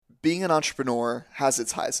Being an entrepreneur has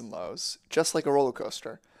its highs and lows, just like a roller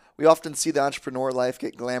coaster. We often see the entrepreneur life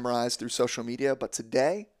get glamorized through social media, but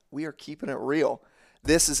today we are keeping it real.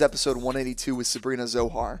 This is episode 182 with Sabrina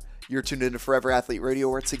Zohar. You're tuned into Forever Athlete Radio,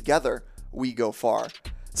 where together we go far.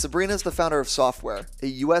 Sabrina is the founder of Softwear, a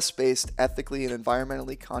US-based, ethically and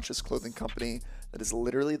environmentally conscious clothing company that is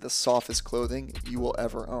literally the softest clothing you will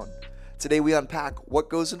ever own. Today we unpack what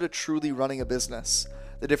goes into truly running a business,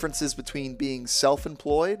 the differences between being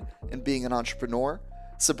self-employed and being an entrepreneur,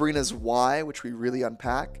 Sabrina's why, which we really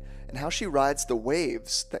unpack, and how she rides the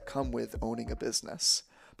waves that come with owning a business.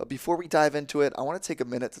 But before we dive into it, I want to take a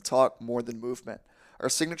minute to talk More Than Movement, our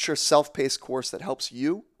signature self-paced course that helps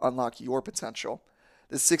you unlock your potential.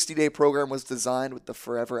 This 60-day program was designed with the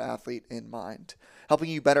Forever Athlete in mind,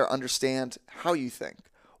 helping you better understand how you think,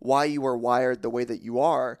 why you are wired the way that you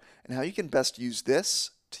are, and how you can best use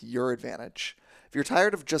this to your advantage. If you're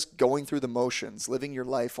tired of just going through the motions, living your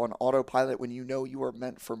life on autopilot when you know you are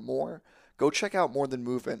meant for more, go check out More Than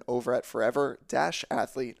Movement over at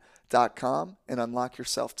forever-athlete.com and unlock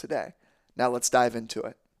yourself today. Now let's dive into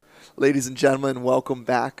it. Ladies and gentlemen, welcome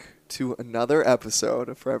back to another episode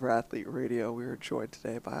of Forever Athlete Radio. We are joined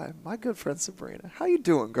today by my good friend Sabrina. How you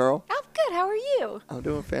doing, girl? I'm good. How are you? I'm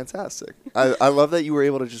doing fantastic. I love that you were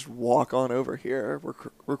able to just walk on over here. We're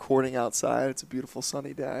recording outside. It's a beautiful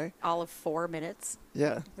sunny day. All of 4 minutes.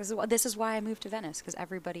 Yeah. This is why I moved to Venice, because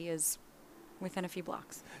everybody is within a few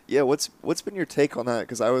blocks. Yeah. What's been your take on that?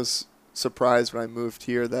 Because I was surprised when I moved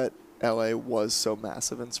here that LA was so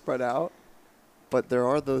massive and spread out. But there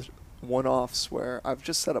are those one-offs where I've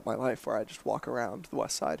just set up my life where I just walk around the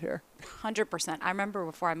west side here. 100%. I remember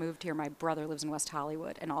before I moved here, my brother lives in West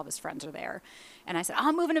Hollywood, and all of his friends are there. And I said,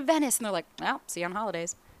 I'm moving to Venice. And they're like, well, see you on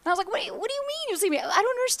holidays. And I was like, what do you mean you see me? I don't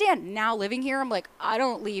understand. Now living here, I'm like, I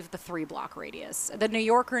don't leave the 3-block radius. The New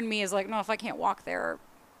Yorker in me is like, no, if I can't walk there,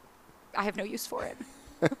 I have no use for it.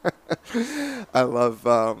 I love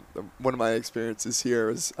one of my experiences here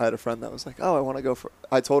was I had a friend that was like, oh,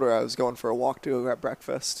 I told her I was going for a walk to go grab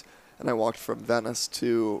breakfast. And I walked from Venice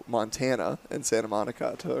to Montana and Santa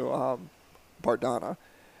Monica to Bardana.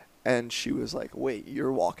 And she was like, wait,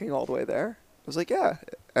 you're walking all the way there? I was like, yeah.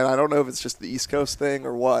 And I don't know if it's just the East Coast thing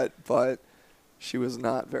or what, but she was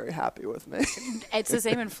not very happy with me. It's the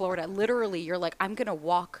same in Florida. Literally, you're like, I'm going to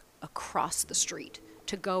walk across the street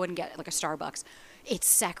to go and get like a Starbucks. It's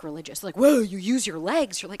sacrilegious. Like, whoa, you use your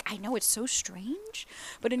legs. You're like, I know, it's so strange.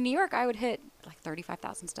 But in New York, I would hit like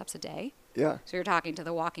 35,000 steps a day. Yeah. So you're talking to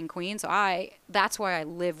the walking queen. So that's why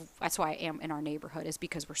I am in our neighborhood, is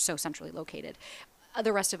because we're so centrally located.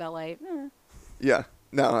 The rest of LA, Yeah.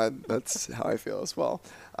 No, that's how I feel as well.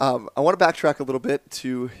 I want to backtrack a little bit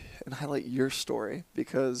and highlight your story,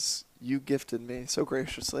 because you gifted me so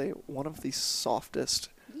graciously one of the softest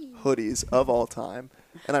hoodies of all time.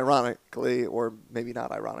 And ironically, or maybe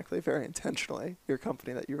not ironically, very intentionally, your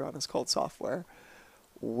company that you run is called Softwear.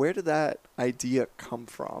 Where did that idea come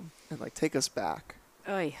from? And take us back.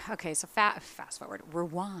 Okay, so fast forward,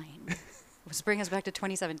 rewind. Let's bring us back to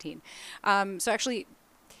 2017. So actually,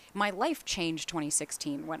 my life changed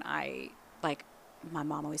 2016 when my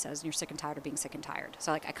mom always says, you're sick and tired of being sick and tired.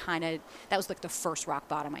 So that was the first rock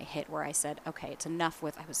bottom I hit, where I said, okay, it's enough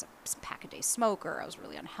I was a pack-a-day smoker. I was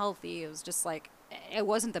really unhealthy. It was just it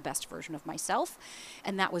wasn't the best version of myself.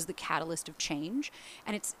 And that was the catalyst of change.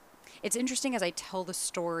 And it's interesting as I tell the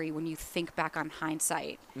story, when you think back on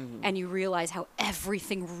hindsight, and you realize how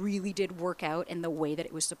everything really did work out in the way that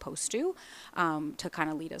it was supposed to kind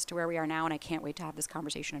of lead us to where we are now. And I can't wait to have this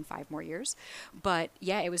conversation in 5 more years. But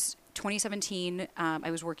yeah, it was 2017.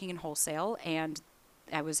 I was working in wholesale, and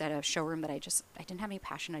I was at a showroom that I didn't have any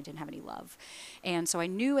passion. I didn't have any love. And so I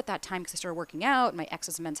knew at that time, because I started working out, my ex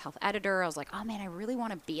is a men's health editor. I was like, oh man, I really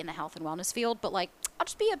want to be in the health and wellness field, but I'll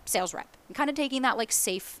just be a sales rep. I'm kind of taking that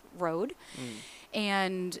safe road.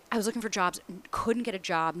 And I was looking for jobs, couldn't get a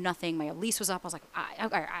job, nothing. My lease was up. I was like,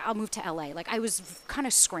 I'll move to LA. I was kind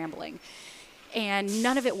of scrambling, and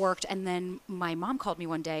none of it worked. And then my mom called me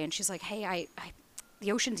one day, and she's like, hey,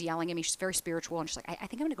 the ocean's yelling at me. She's very spiritual. And she's like, I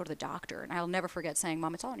think I'm going to go to the doctor. And I'll never forget saying,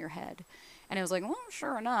 Mom, it's all in your head. And I was like, well,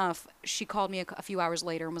 sure enough. She called me a few hours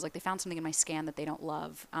later and was like, they found something in my scan that they don't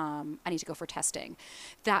love. I need to go for testing.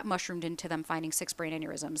 That mushroomed into them finding 6 brain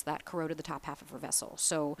aneurysms that corroded the top half of her vessel.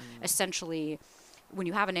 So essentially, when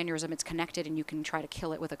you have an aneurysm, it's connected and you can try to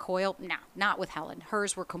kill it with a coil. No, not with Helen.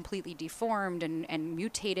 Hers were completely deformed and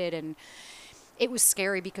mutated, and it was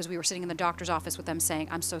scary because we were sitting in the doctor's office with them saying,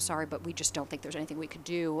 I'm so sorry, but we just don't think there's anything we could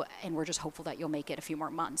do, and we're just hopeful that you'll make it a few more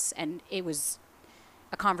months. And it was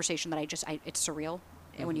a conversation that it's surreal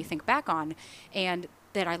when you think back on. And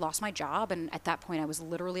that I lost my job. And at that point, I was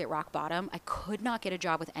literally at rock bottom. I could not get a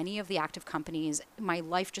job with any of the active companies. My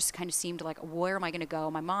life just kind of seemed like, where am I going to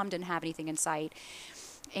go? My mom didn't have anything in sight.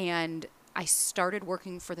 And I started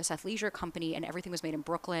working for this athleisure company, and everything was made in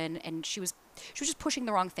Brooklyn, and she was just pushing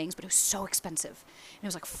the wrong things, but it was so expensive. And it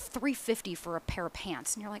was like $350 for a pair of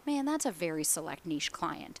pants. And you're like, man, that's a very select niche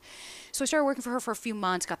client. So I started working for her for a few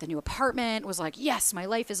months, got the new apartment, was like, yes, my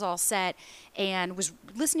life is all set, and was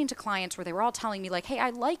listening to clients where they were all telling me like, hey,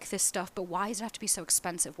 I like this stuff, but why does it have to be so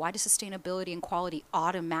expensive? Why does sustainability and quality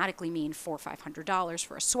automatically mean $400 or $500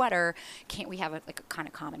 for a sweater? Can't we have a kind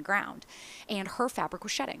of common ground? And her fabric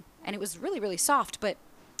was shedding, and it was really, really soft, but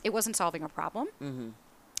it wasn't solving a problem. Mm-hmm.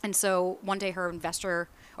 And so one day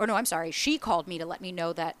she called me to let me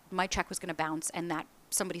know that my check was going to bounce and that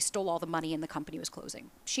somebody stole all the money and the company was closing.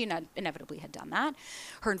 She inevitably had done that.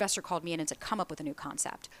 Her investor called me in and said, come up with a new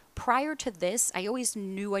concept. Prior to this, I always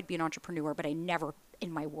knew I'd be an entrepreneur, but I never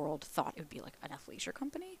in my world thought it would be like an athleisure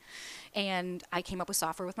company. And I came up with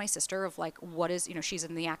software with my sister of like, she's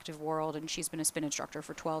in the active world and she's been a spin instructor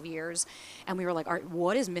for 12 years. And we were like, all right,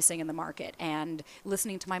 what is missing in the market? And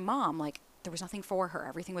listening to my mom, like, there was nothing for her.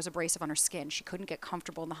 Everything was abrasive on her skin. She couldn't get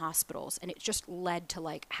comfortable in the hospitals. And it just led to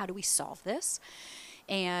like, how do we solve this?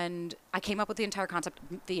 And I came up with the entire concept.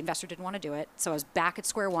 The investor didn't want to do it. So I was back at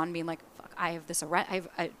square one being like, fuck, I have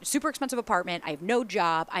a super expensive apartment. I have no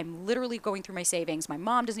job. I'm literally going through my savings. My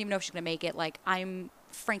mom doesn't even know if she's going to make it. Like,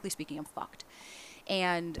 frankly speaking, I'm fucked.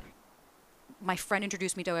 And my friend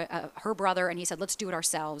introduced me to her brother, and he said, let's do it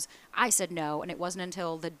ourselves. I said no, and it wasn't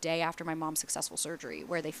until the day after my mom's successful surgery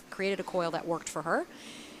where they created a coil that worked for her.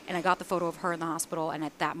 And I got the photo of her in the hospital, and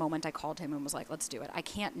at that moment I called him and was like, let's do it. I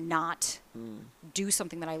can't not do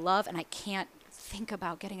something that I love, and I can't think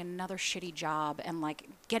about getting another shitty job and like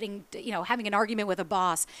having an argument with a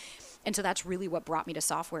boss. And so that's really what brought me to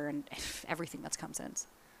software and everything that's come since.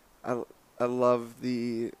 I love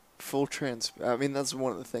the full I mean, that's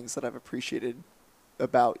one of the things that I've appreciated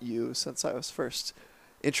about you since I was first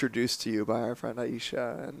introduced to you by our friend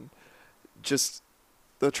Aisha, and just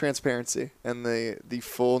the transparency and the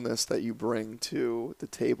fullness that you bring to the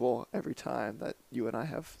table every time that you and I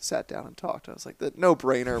have sat down and talked. I was like, the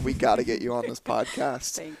no-brainer, we got to get you on this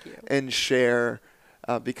podcast. Thank you. And share,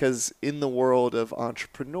 because in the world of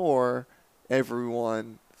entrepreneur,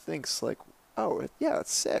 everyone thinks like, oh, yeah,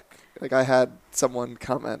 it's sick. Like, I had someone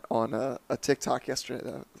comment on a TikTok yesterday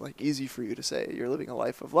that was like, easy for you to say you're living a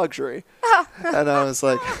life of luxury. And I was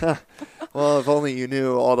like, well, if only you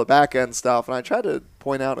knew all the back end stuff. And I tried to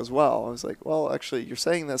point out as well. I was like, well, actually, you're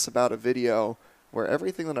saying this about a video where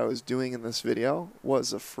everything that I was doing in this video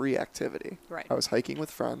was a free activity. Right. I was hiking with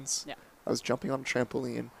friends. Yeah. I was jumping on a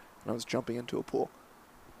trampoline, and I was jumping into a pool.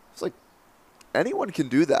 It's like, anyone can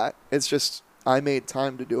do that. It's just, I made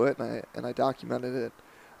time to do it, and I documented it.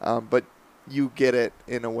 But you get it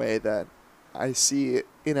in a way that I see it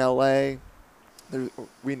in LA.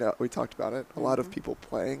 We talked about it. A lot of people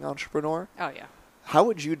playing entrepreneur. Oh yeah. How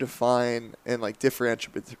would you define and like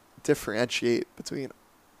differentiate between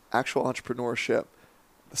actual entrepreneurship,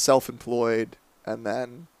 the self-employed, and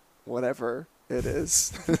then whatever it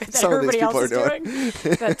is that some of these people are doing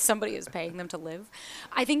that somebody is paying them to live?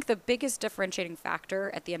 I think the biggest differentiating factor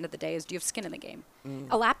at the end of the day is, do you have skin in the game?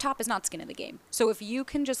 A laptop is not skin in the game. So if you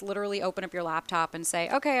can just literally open up your laptop and say,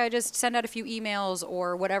 okay, I just send out a few emails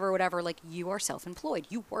or whatever, like, you are self-employed.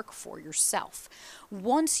 You work for yourself.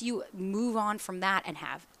 Once you move on from that and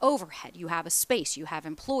have overhead, you have a space, you have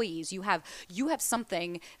employees, you have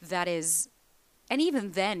something that is. And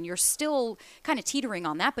even then, you're still kind of teetering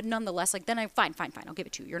on that, but nonetheless, like, then fine, I'll give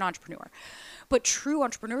it to you. You're an entrepreneur. But true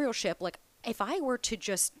entrepreneurship, like, if I were to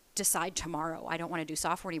just decide tomorrow I don't want to do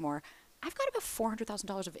software anymore, I've got about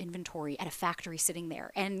 $400,000 of inventory at a factory sitting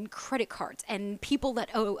there, and credit cards, and people that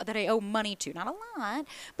I owe money to. Not a lot,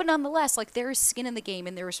 but nonetheless, like, there is skin in the game,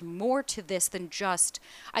 and there is more to this than just,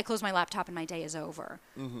 I close my laptop and my day is over.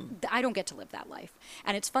 Mm-hmm. I don't get to live that life.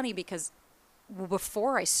 And it's funny because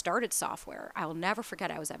before I started software, I'll never forget,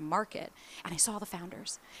 I was at Market and I saw the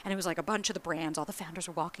founders, and it was like a bunch of the brands, all the founders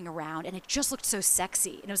were walking around, and it just looked so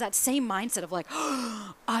sexy. And it was that same mindset of like,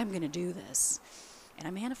 oh, I'm going to do this. And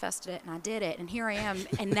I manifested it and I did it, and here I am.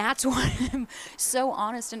 And that's why I'm so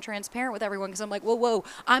honest and transparent with everyone, because I'm like, whoa,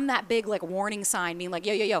 I'm that big like warning sign being like,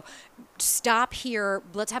 yo, stop here.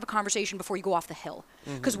 Let's have a conversation before you go off the hill.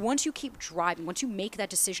 Because once you keep driving, once you make that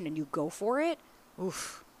decision and you go for it,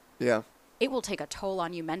 oof. Yeah. It will take a toll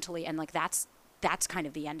on you mentally, and like that's kind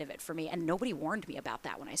of the end of it for me. And nobody warned me about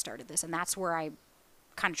that when I started this, and that's where I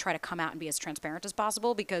kind of try to come out and be as transparent as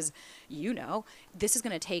possible, because this is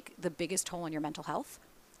going to take the biggest toll on your mental health,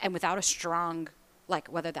 and without a strong like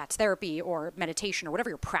whether that's therapy or meditation or whatever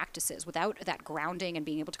your practice is, without that grounding and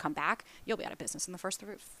being able to come back, you'll be out of business in the first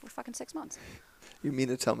fucking 6 months. You mean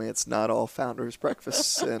to tell me it's not all founders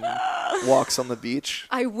breakfasts and walks on the beach?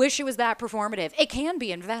 I wish it was that performative. It can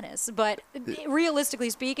be in Venice, but realistically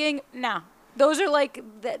speaking, no. Those are like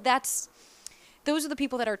those are the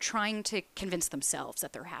people that are trying to convince themselves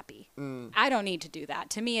that they're happy. I don't need to do that.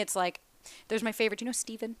 To me, it's like, there's my favorite. Do you know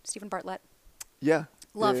Stephen Bartlett? Yeah.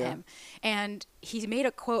 Love Yeah. him. And he made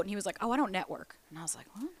a quote and he was like, "Oh, I don't network." And I was like,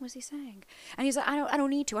 "What was he saying?" And he's like, I don't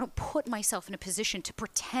need to. I don't put myself in a position to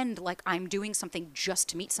pretend like I'm doing something just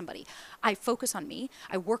to meet somebody. I focus on me.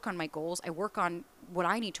 I work on my goals. I work on what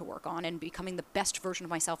I need to work on and becoming the best version of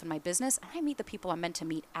myself in my business. And I meet the people I'm meant to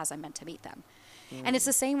meet as I'm meant to meet them. And it's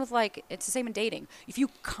the same with it's the same in dating. If you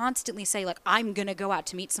constantly say like, I'm going to go out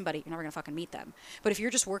to meet somebody, you're never going to fucking meet them. But if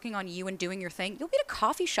you're just working on you and doing your thing, you'll be at a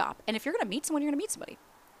coffee shop. And if you're going to meet someone, you're going to meet somebody.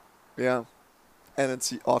 Yeah. And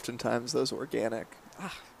it's oftentimes those organic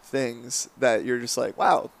things that you're just like,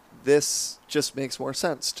 wow, this just makes more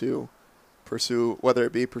sense to pursue, whether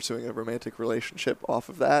it be pursuing a romantic relationship off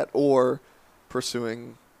of that or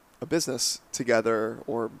pursuing a business together,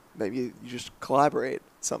 or maybe you just collaborate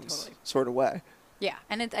some Totally. sort of way. Yeah,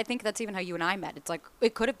 and I think that's even how you and I met. It's like,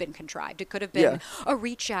 it could have been contrived. It could have been a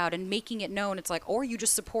reach out and making it known. It's like, or you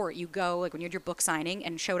just support. You go, like when you had your book signing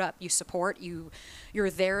and showed up, you support.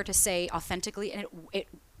 You're there to say authentically, and it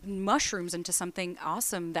mushrooms into something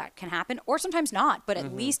awesome that can happen, or sometimes not. But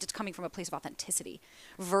at least it's coming from a place of authenticity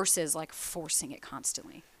versus like forcing it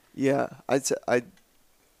constantly. Yeah, I'd say I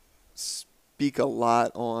speak a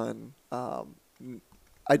lot on.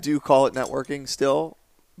 I do call it networking still,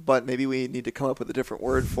 but maybe we need to come up with a different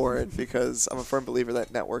word for it because I'm a firm believer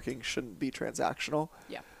that networking shouldn't be transactional.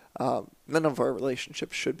 Yeah. None of our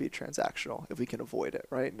relationships should be transactional if we can avoid it,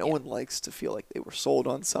 right? No one likes to feel like they were sold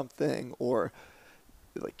on something or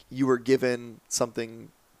like you were given something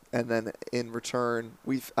and then in return,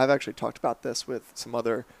 I've actually talked about this with some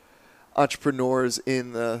other entrepreneurs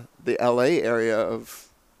in the LA area of,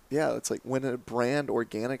 it's like when a brand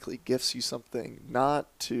organically gifts you something, not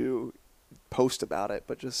to post about it,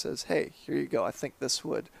 but just says, hey, here you go. I think this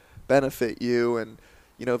would benefit you. And,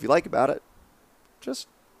 if you like about it, just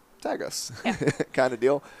tag us kind of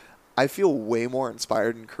deal. I feel way more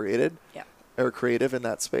inspired and creative in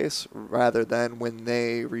that space rather than when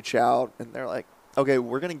they reach out and they're like, okay,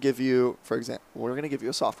 we're going to give you, for example,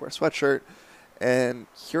 a software sweatshirt and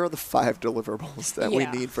here are the 5 deliverables that we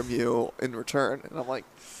need from you in return. And I'm like,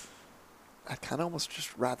 I kind of almost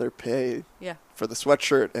just rather pay for the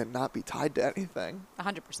sweatshirt and not be tied to anything.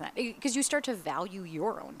 100%. Because you start to value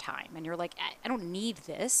your own time and you're like, I don't need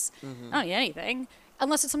this. I don't need anything.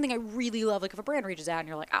 Unless it's something I really love. Like if a brand reaches out and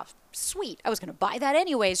you're like, oh, sweet. I was going to buy that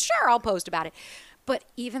anyways. Sure, I'll post about it. But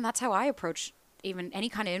even that's how I approach even any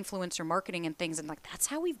kind of influencer marketing and things. And like, that's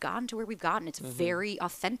how we've gotten to where we've gotten. It's very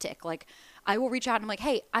authentic. Like I will reach out and I'm like,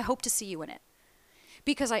 hey, I hope to see you in it.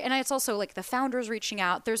 Because it's also like the founders reaching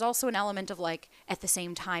out. There's also an element of like at the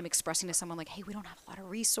same time expressing to someone like, hey, we don't have a lot of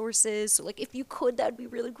resources. So like if you could, that'd be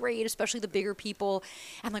really great, especially the bigger people.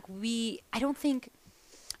 And like I don't think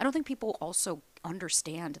people also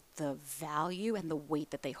understand the value and the weight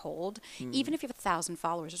that they hold. Even if you have 1,000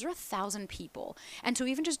 followers, those are 1,000 people. And so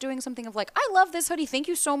even just doing something of like, I love this hoodie. Thank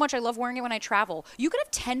you so much. I love wearing it when I travel. You could have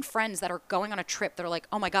 10 friends that are going on a trip that are like,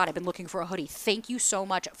 oh my God, I've been looking for a hoodie. Thank you so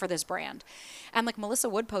much for this brand. And like Melissa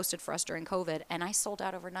Wood posted for us during COVID and I sold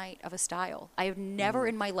out overnight of a style. I have never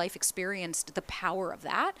in my life experienced the power of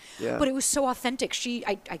that, but it was so authentic.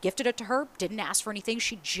 I gifted it to her, didn't ask for anything.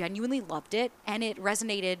 She genuinely loved it and it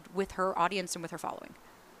resonated with her audience and with her following.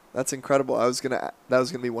 That's incredible. That was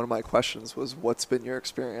gonna be one of my questions was what's been your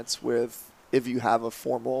experience with if you have a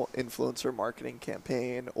formal influencer marketing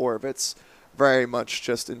campaign or if it's very much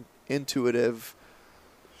just intuitive.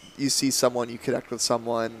 You see someone, you connect with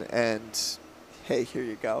someone and hey, here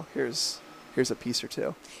you go. Here's a piece or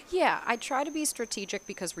two. Yeah, I try to be strategic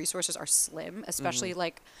because resources are slim, especially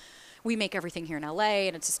like we make everything here in LA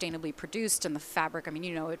and it's sustainably produced and the fabric, I mean,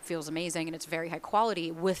 it feels amazing and it's very high quality.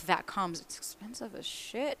 With that comes, it's expensive as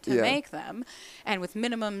shit to make them and with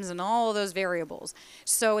minimums and all of those variables.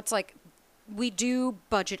 So it's like we do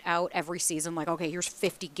budget out every season, like, okay, here's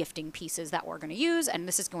 50 gifting pieces that we're going to use and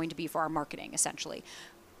this is going to be for our marketing essentially.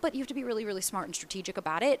 But you have to be really, really smart and strategic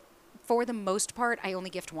about it. For the most part, I only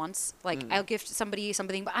gift once. Like, I'll gift somebody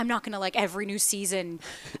something, but I'm not going to, like, every new season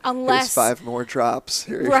unless... Here's 5 more drops.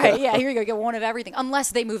 Here you right, go. Yeah, here you go. Get one of everything.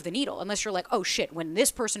 Unless they move the needle. Unless you're like, oh, shit, when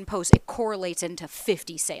this person posts, it correlates into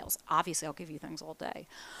 50 sales. Obviously, I'll give you things all day.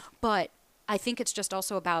 But I think it's just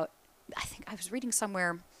also about... I think I was reading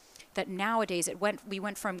somewhere... that nowadays we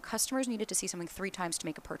went from customers needed to see something 3 times to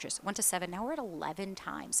make a purchase. It went to 7. Now we're at 11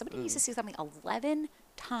 times. Somebody needs to see something 11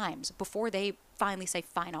 times before they finally say,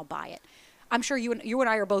 fine, I'll buy it. I'm sure you and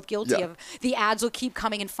I are both guilty of the ads will keep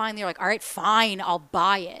coming and finally you're like, all right, fine, I'll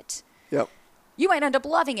buy it. Yep. You might end up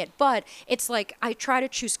loving it, but it's like I try to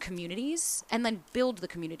choose communities and then build the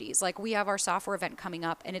communities. Like we have our software event coming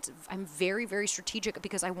up, and I'm very, very strategic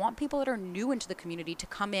because I want people that are new into the community to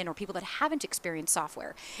come in, or people that haven't experienced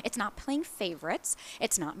software. It's not playing favorites.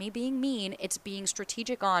 It's not me being mean. It's being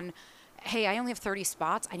strategic on, hey, I only have 30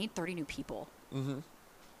 spots. I need 30 new people. Mm-hmm.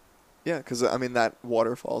 Yeah, because I mean that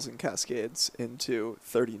waterfalls and cascades into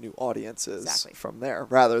 30 new audiences from there,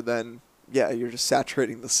 rather than you're just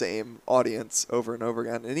saturating the same audience over and over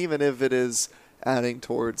again. And even if it is adding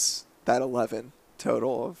towards that 11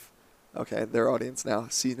 total of, okay, their audience now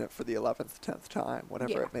seeing it for the 11th, 10th time,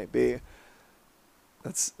 whatever it may be.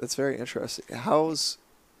 That's very interesting.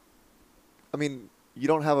 You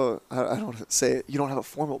don't have you don't have a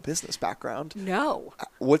formal business background. No.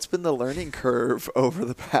 What's been the learning curve over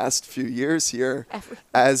the past few years here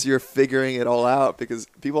as you're figuring it all out? Because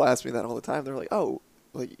people ask me that all the time. They're like, oh,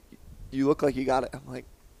 like, you look like you got it. I'm like,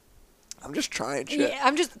 I'm just trying shit. Yeah,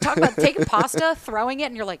 I'm just talking about taking pasta, throwing it,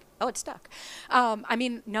 and you're like, oh, it's stuck.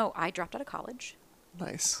 No, I dropped out of college.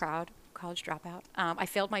 Nice. College dropout. I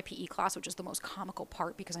failed my PE class, which is the most comical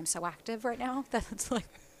part because I'm so active right now. That's like...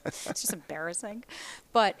 it's just embarrassing.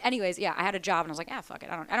 But anyways, I had a job and I was like, fuck it.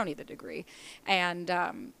 I don't need the degree. And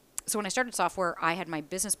so when I started software, I had my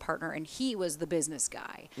business partner and he was the business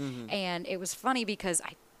guy. Mm-hmm. And it was funny because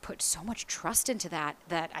I put so much trust into that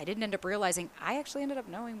I didn't end up realizing I actually ended up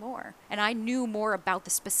knowing more. And I knew more about the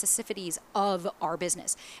specificities of our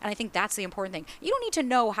business. And I think that's the important thing. You don't need to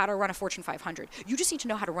know how to run a Fortune 500. You just need to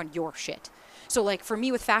know how to run your shit. So like for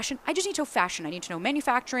me with fashion, I just need to know fashion. I need to know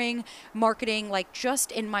manufacturing, marketing, like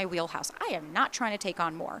just in my wheelhouse. I am not trying to take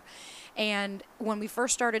on more. And when we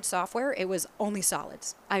first started software, it was only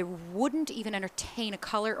solids. I wouldn't even entertain a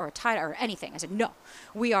color or a tie-dye or anything. I said, no,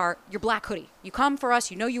 we are your black hoodie. You come for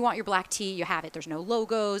us, you know you want your black tee, you have it. There's no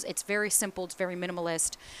logos. It's very simple. It's very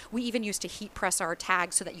minimalist. We even used to heat press our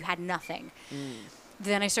tags so that you had nothing.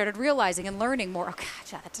 Then I started realizing and learning more. Oh,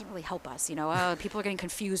 God, that doesn't really help us. People are getting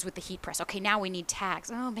confused with the heat press. Okay, now we need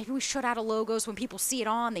tags. Oh, maybe we should add a logo so when people see it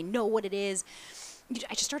on, they know what it is.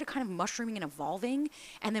 I just started kind of mushrooming and evolving.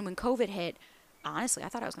 And then when COVID hit, honestly, I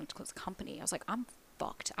thought I was going to close the company. I was like, I'm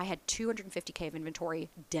fucked. I had $250K of inventory,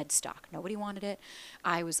 dead stock. Nobody wanted it.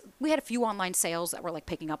 We had a few online sales that were like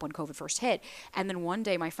picking up when COVID first hit. And then one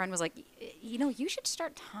day my friend was like, you should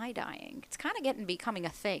start tie-dyeing. It's kind of becoming a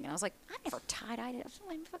thing. And I was like, I've never tie-dyed it.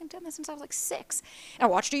 I've fucking done this since I was like 6. And I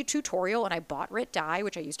watched a tutorial and I bought Rit dye,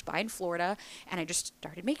 which I used to buy in Florida. And I just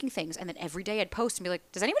started making things. And then every day I'd post and be like,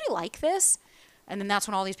 does anybody like this? And then that's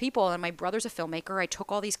when all these people, and my brother's a filmmaker, I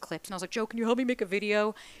took all these clips and I was like, Joe, can you help me make a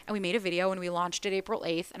video? And we made a video and we launched it April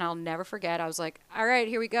 8th. And I'll never forget, I was like, all right,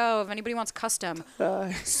 here we go. If anybody wants custom,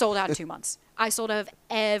 sold out in 2 months. I sold out of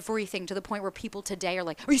everything to the point where people today are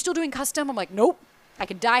like, are you still doing custom? I'm like, nope. I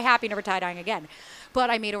can die happy, never tie-dyeing again. But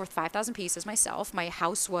I made over 5,000 pieces myself. My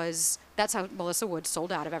house that's how Melissa Wood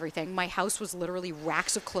sold out of everything. My house was literally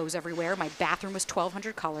racks of clothes everywhere. My bathroom was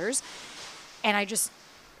 1,200 colors. And I just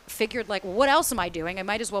figured, like, what else am I doing? I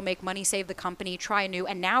might as well make money, save the company, try anew.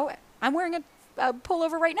 And now I'm wearing a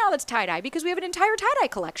pullover right now that's tie-dye because we have an entire tie-dye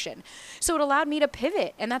collection. So it allowed me to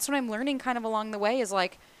pivot. And that's what I'm learning kind of along the way is,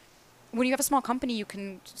 like, when you have a small company, you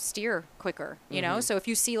can steer quicker, you know? So if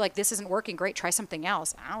you see, like, this isn't working, great, try something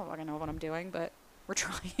else. I don't fucking know what I'm doing, but we're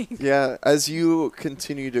trying. Yeah. As you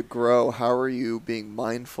continue to grow, how are you being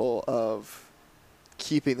mindful of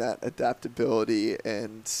keeping that adaptability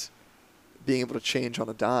and being able to change on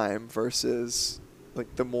a dime versus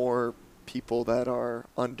like the more people that are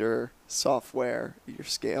under software, you're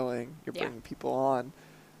scaling, you're bringing people on,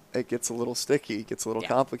 it gets a little sticky, it gets a little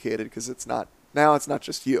complicated because it's not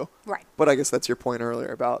just you. Right. But I guess that's your point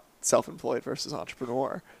earlier about self-employed versus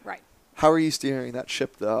entrepreneur. Right. How are you steering that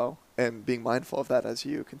ship though and being mindful of that as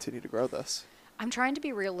you continue to grow this? I'm trying to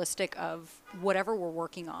be realistic of whatever we're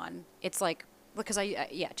working on. It's like, because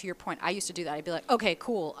to your point, I used to do that. I'd be like, okay,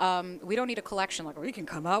 cool. We don't need a collection. Like, we can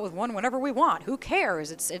come out with one whenever we want. Who cares?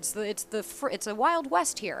 It's a Wild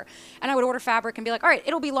West here. And I would order fabric and be like, all right,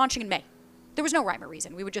 it'll be launching in May. There was no rhyme or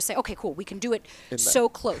reason. We would just say, okay, cool. We can do it so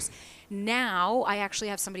close. Now I actually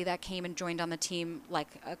have somebody that came and joined on the team like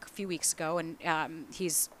a few weeks ago, and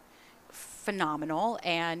he's phenomenal,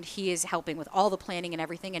 and he is helping with all the planning and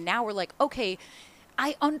everything. And now we're like, okay,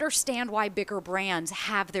 I understand why bigger brands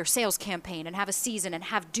have their sales campaign and have a season and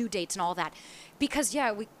have due dates and all that. Because,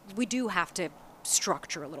 we do have to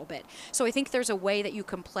structure a little bit. So I think there's a way that you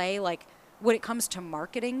can play, like, when it comes to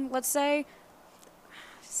marketing, let's say,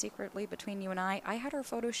 secretly between you and I had our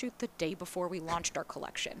photo shoot the day before we launched our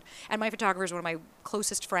collection. And my photographer is one of my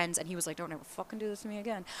closest friends, and he was like, don't ever fucking do this to me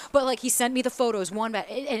again. But, like, he sent me the photos one by,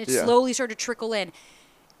 and it slowly started to trickle in.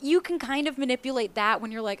 You can kind of manipulate that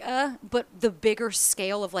when you're like, but the bigger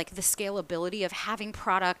scale of, like, the scalability of having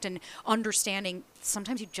product and understanding,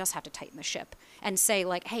 sometimes you just have to tighten the ship and say,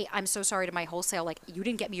 like, hey, I'm so sorry to my wholesale. Like, you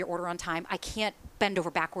didn't get me your order on time. I can't bend over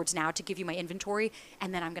backwards now to give you my inventory,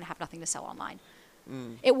 and then I'm going to have nothing to sell online.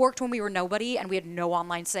 It worked when we were nobody and we had no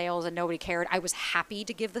online sales and nobody cared. I was happy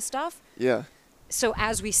to give the stuff. Yeah. So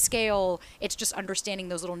as we scale, it's just understanding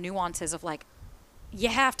those little nuances of, like, you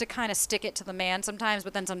have to kind of stick it to the man sometimes,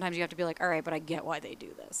 but then sometimes you have to be like, all right, but I get why they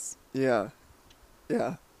do this. Yeah.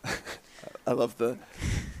 Yeah. I love the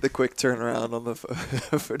quick turnaround on the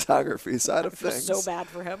photography side of things. So bad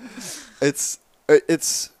for him. It's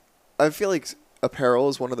I feel like apparel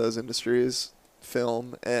is one of those industries,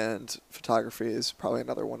 film and photography is probably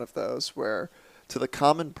another one of those, where to the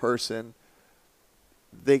common person,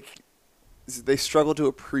 they struggle to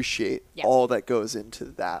appreciate all that goes into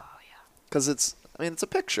that. Oh, yeah. Because it's a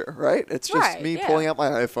picture, right? It's just me pulling out my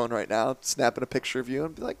iPhone right now, snapping a picture of you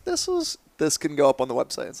and be like, this can go up on the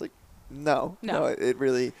website. It's like, no,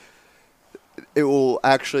 it will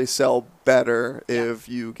actually sell better if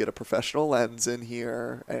you get a professional lens in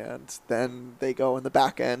here, and then they go in the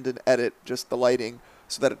back end and edit just the lighting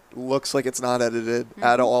so that it looks like it's not edited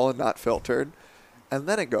at all and not filtered, and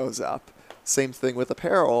then it goes up. Same thing with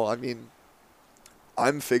apparel. I mean,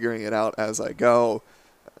 I'm figuring it out as I go.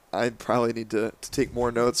 I probably need to take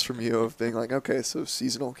more notes from you of being like, okay, so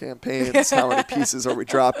seasonal campaigns, how many pieces are we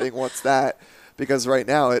dropping? What's that? Because right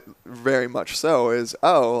now it very much so is,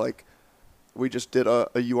 like, we just did a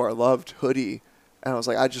You Are Loved hoodie, and I was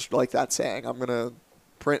like, I just like that saying. I'm going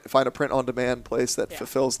to find a print-on-demand place that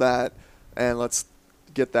fulfills that, and let's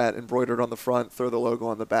get that embroidered on the front, throw the logo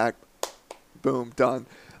on the back, boom, done.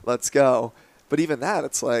 Let's go. But even that,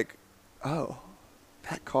 it's like,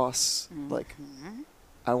 that costs, like,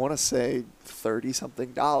 I want to say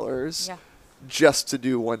 $30-something just to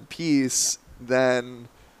do one piece. Then,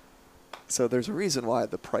 so there's a reason why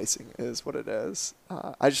the pricing is what it is.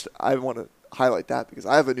 I want to highlight that because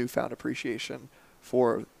I have a newfound appreciation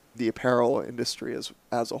for the apparel industry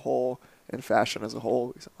as a whole and fashion as a whole.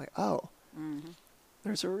 Because I'm like,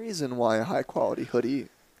 there's a reason why a high quality hoodie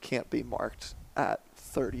can't be marked at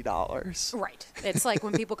 $30. Right. It's like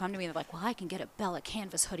when people come to me, they're like, well, I can get a Bella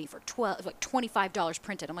canvas hoodie for $25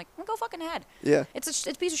 printed. I'm like, well, go fucking ahead. Yeah. It's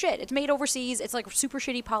a piece of shit. It's made overseas. It's like super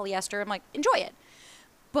shitty polyester. I'm like, enjoy it.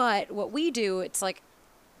 But what we do, it's like,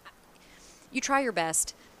 you try your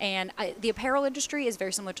best. And the apparel industry is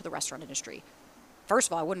very similar to the restaurant industry. First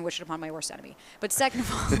of all, I wouldn't wish it upon my worst enemy. But second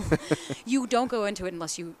of all, you don't go into it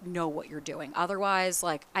unless you know what you're doing. Otherwise,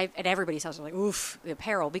 like, and everybody sounds like, oof, the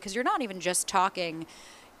apparel, because you're not even just talking,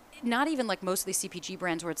 not even like most of these CPG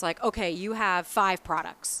brands where it's like, okay, you have 5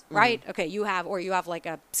 products, right? Okay, you have like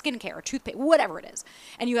a skincare or toothpaste, whatever it is.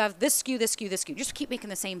 And you have this SKU, this SKU, this SKU. Just keep making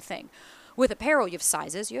the same thing. With apparel, you have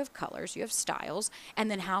sizes, you have colors, you have styles, and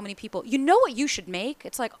then how many people, you know what you should make?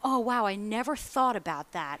 It's like, oh, wow, I never thought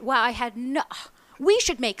about that. Wow, we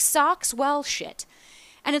should make socks? Well, shit.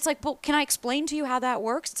 And it's like, well, can I explain to you how that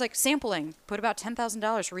works? It's like sampling, put about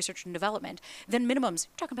 $10,000 for research and development. Then minimums,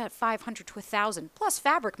 you're talking about $500 to $1,000, plus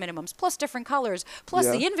fabric minimums, plus different colors, plus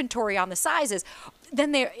the inventory on the sizes.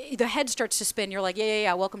 Then the head starts to spin. You're like,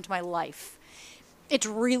 yeah, welcome to my life. It's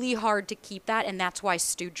really hard to keep that, and that's why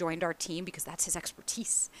Stu joined our team, because that's his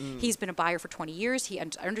expertise. He's been a buyer for 20 years. He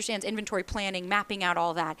understands inventory planning, mapping out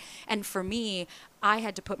all that. And for me, I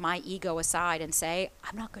had to put my ego aside and say,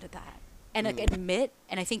 I'm not good at that. And admit,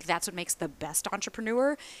 and I think that's what makes the best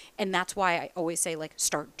entrepreneur. And that's why I always say, like,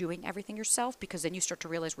 start doing everything yourself, because then you start to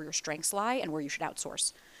realize where your strengths lie and where you should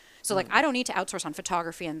outsource. So, like, I don't need to outsource on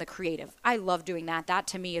photography and the creative. I love doing that. That,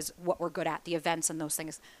 to me, is what we're good at, the events and those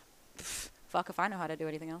things. Fuck if I know how to do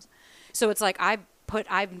anything else. So it's like I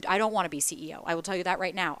don't want to be CEO. I will tell you that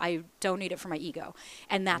right now. I don't need it for my ego.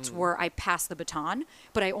 And that's where I pass the baton.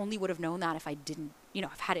 But I only would have known that if I didn't,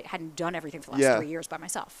 hadn't done everything for the last 3 years by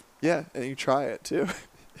myself. Yeah, and you try it too.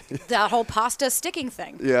 That whole pasta sticking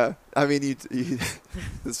thing. Yeah. I mean,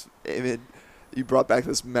 you brought back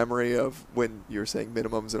this memory of when you were saying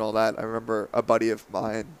minimums and all that. I remember a buddy of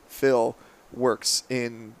mine, Phil, works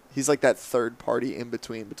he's like that third party in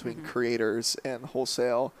between creators and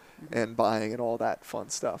wholesale and buying and all that fun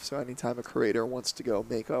stuff. So anytime a creator wants to go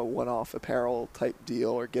make a one-off apparel type deal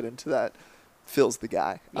or get into that, Phil's the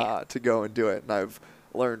guy to go and do it. And I've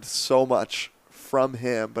learned so much from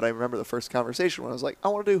him, but I remember the first conversation when I was like, I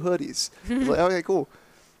want to do hoodies. He was like, okay, cool.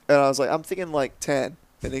 And I was like, I'm thinking like 10.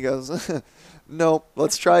 And he goes, nope,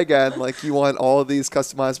 let's try again. Like, you want all of these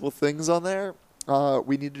customizable things on there?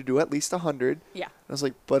 We need to do at least 100. Yeah. And I was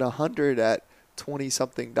like, but 100 at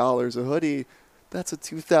 $20-something a hoodie, that's a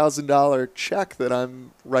 $2,000 check that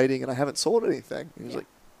I'm writing, and I haven't sold anything. And he was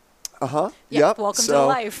like, yep. Welcome so to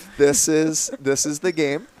life. this is the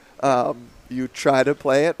game. You try to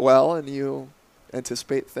play it well, and you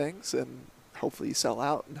anticipate things, and hopefully you sell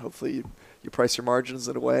out, and hopefully you price your margins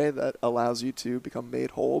in a way that allows you to become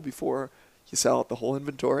made whole before you sell out the whole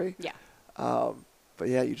inventory. Yeah. But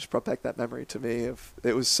yeah, you just brought back that memory to me.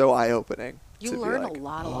 It was so eye-opening. You to be learn like, a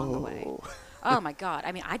lot along the way. oh. Oh my God.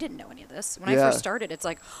 I mean, I didn't know any of this. When I Yeah. first started, it's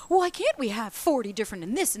like, why can't we have 40 different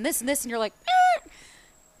and this and this and this? And you're like,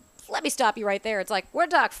 let me stop you right there. It's like, we're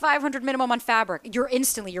talking 500 minimum on fabric. Your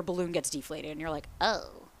balloon gets deflated. And you're like,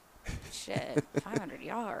 oh, shit, 500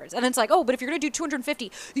 yards. And then it's like, oh, but if you're going to do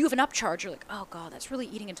 250, you have an upcharge. You're like, oh God, that's really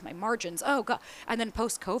eating into my margins. Oh God. And then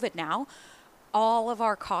post-COVID now, all of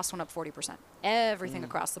our costs went up 40%. Everything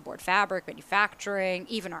across the board. Fabric, manufacturing,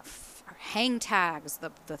 even our hang tags,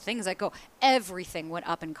 the things that go, everything went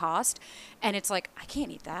up in cost. And it's like, I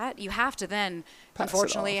can't eat that. You have to then, Pass it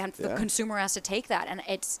unfortunately, off, and yeah. the consumer has to take that. And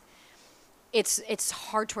it's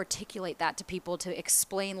hard to articulate that to people, to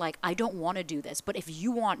explain, like, I don't want to do this, but if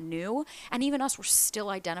you want new, and even us, we're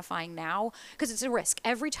still identifying now, because it's a risk.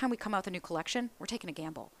 Every time we come out with a new collection, we're taking a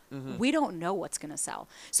gamble. We don't know what's going to sell.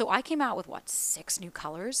 So I came out with, 6 new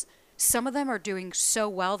colors. Some of them are doing so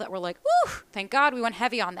well that we're like, woo, thank God we went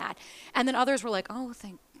heavy on that. And then others were like, oh,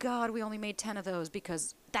 thank God we only made 10 of those,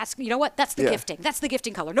 because that's, you know what? That's the Yeah. gifting. That's the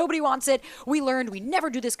gifting color. Nobody wants it. We learned we never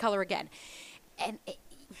do this color again. And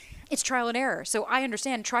it's trial and error. So I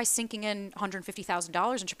understand, try sinking in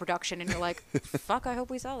 $150,000 into production and you're like, fuck, I hope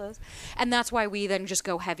we sell this. And that's why we then just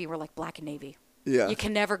go heavy. We're like black and navy. Yeah. You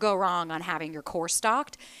can never go wrong on having your core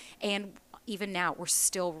stocked. And even now we're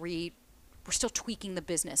still tweaking the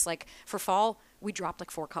business. Like for fall, we dropped like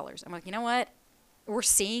 4 colors. I'm like, you know what? We're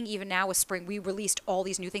seeing even now with spring, we released all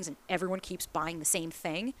these new things and everyone keeps buying the same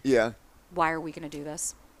thing. Yeah. Why are we going to do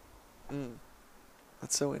this?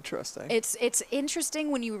 That's so interesting. It's interesting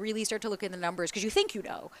when you really start to look at the numbers, because you think you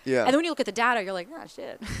know. Yeah. And then when you look at the data, you're like, oh,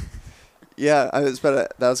 shit. Yeah, that was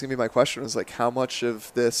going to be my question, was like, how much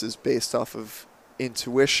of this is based off of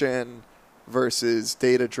intuition versus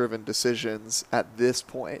data-driven decisions at this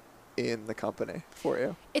point in the company for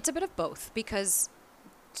you? It's a bit of both, because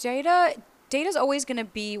data's always going to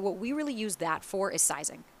be, what we really use that for is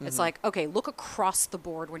sizing. It's like, okay, look across the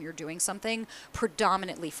board when you're doing something.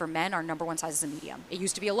 Predominantly for men, our number one size is a medium. It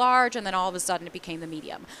used to be a large, and then all of a sudden it became the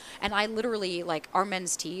medium. And I literally, like, our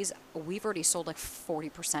men's tees, we've already sold like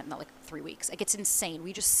 40% in like 3 weeks. Like, it's insane.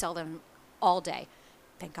 We just sell them all day.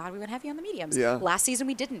 Thank God we went heavy on the mediums. Yeah. Last season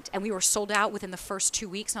we didn't, and we were sold out within the first 2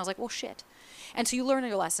 weeks, and I was like, well, shit. And so you learn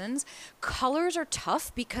your lessons. Colors are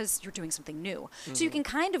tough because you're doing something new. So you can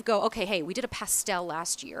kind of go, okay, hey, we did a pastel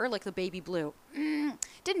last year, like the baby blue.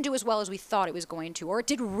 Didn't do as well as we thought it was going to, or it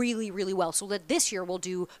did really, really well. So that this year we'll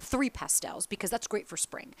do 3 pastels because that's great for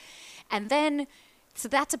spring. And then, so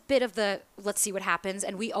that's a bit of the, let's see what happens.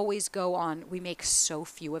 And we always go on, we make so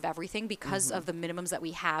few of everything because of the minimums that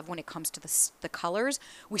we have when it comes to the colors.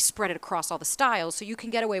 We spread it across all the styles, so you can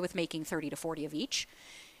get away with making 30 to 40 of each.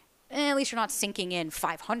 At least you're not sinking in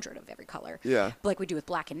 500 of every color, Yeah. like we do with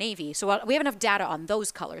black and navy. So we have enough data on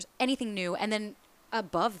those colors, anything new. And then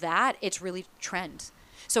above that, it's really trend.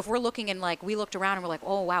 So if we're looking and like, we looked around and we're like,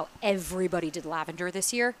 oh, wow, everybody did lavender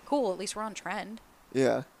this year. Cool, at least we're on trend.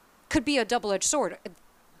 Yeah. Could be a double-edged sword.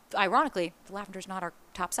 Ironically, the lavender's not our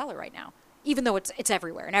top seller right now, even though it's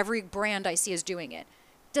everywhere. And every brand I see is doing it.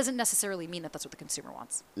 Doesn't necessarily mean that that's what the consumer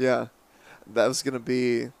wants. Yeah. That was going to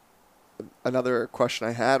be another question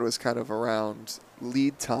I had, was kind of around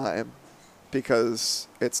lead time, because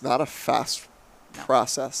it's not a fast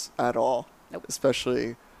process at all. Nope.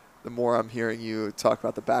 Especially the more I'm hearing you talk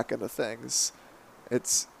about the back end of things.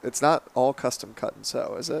 It's not all custom cut and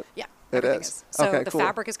sew, is it? Yeah. It everything is. So Okay, the cool.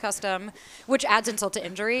 fabric is custom, which adds insult to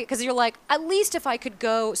injury, because you're like, at least if I could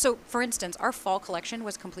go. So, for instance, our fall collection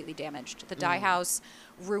was completely damaged. The dye house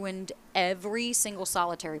ruined every single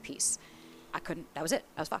solitary piece. I couldn't. That was it.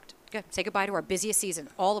 I was fucked. Good. Say goodbye to our busiest season.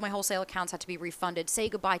 All of my wholesale accounts had to be refunded. Say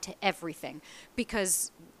goodbye to everything,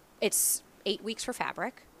 because it's 8 weeks for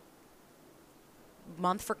fabric,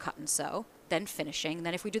 month for cut and sew, then finishing.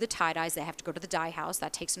 Then if we do the tie-dyes, they have to go to the dye house.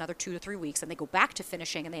 That takes another 2 to 3 weeks. And they go back to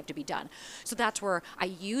finishing, and they have to be done. So that's where I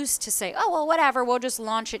used to say, oh, well, whatever. We'll just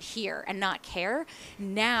launch it here and not care.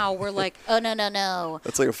 Now we're like, oh, no.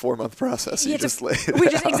 That's like a 4-month process. You just lay it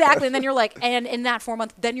out. Exactly. And then you're like, and in that 4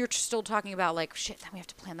 month, then you're still talking about like, shit, then we have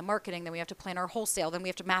to plan the marketing. Then we have to plan our wholesale. Then we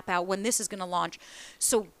have to map out when this is going to launch.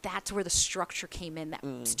 So that's where the structure came in that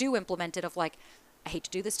Stu implemented of like, I hate to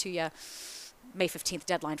do this to you, May 15th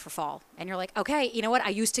deadline for fall. And you're like, okay, you know what? I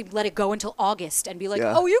used to let it go until August and be like,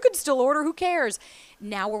 oh, you can still order. Who cares?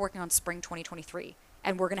 Now we're working on spring 2023.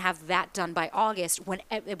 And we're going to have that done by August when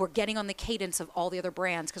we're getting on the cadence of all the other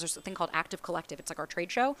brands, because there's a thing called Active Collective. It's like our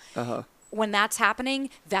trade show. Uh-huh. When that's happening,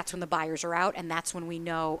 that's when the buyers are out, and that's when we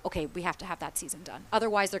know, okay, we have to have that season done.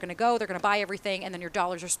 Otherwise, they're going to go, they're going to buy everything, and then your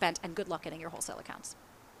dollars are spent, and good luck getting your wholesale accounts.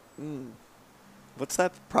 What's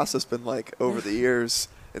that process been like over the years?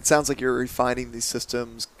 It sounds like you're refining these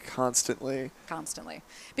systems constantly. Constantly.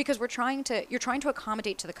 Because you're trying to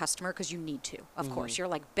accommodate to the customer because you need to. Of course, you're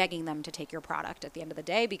like begging them to take your product at the end of the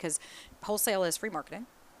day, because wholesale is free marketing.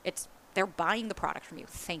 They're buying the product from you.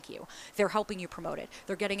 Thank you. They're helping you promote it.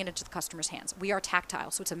 They're getting it into the customer's hands. We are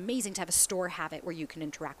tactile, so it's amazing to have a store have it where you can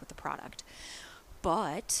interact with the product.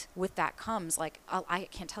 But with that comes, like, I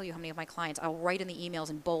can't tell you how many of my clients, I'll write in the emails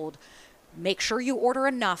in bold, make sure you order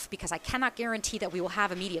enough, because I cannot guarantee that we will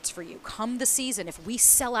have immediates for you. Come the season, if we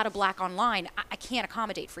sell out of black online, I can't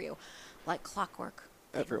accommodate for you. Like clockwork.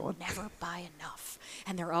 Everyone never buy enough.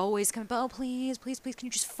 And they're always going, oh, please, can you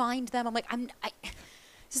just find them? I'm like,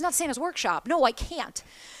 this is not Santa's workshop. No, I can't.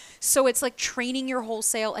 So it's like training your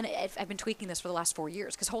wholesale. And I've been tweaking this for the last 4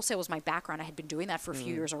 years, because wholesale was my background. I had been doing that for a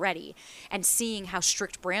few years already. And seeing how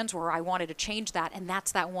strict brands were, I wanted to change that. And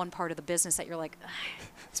that's that one part of the business that you're like, ugh.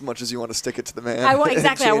 As much as you want to stick it to the man. I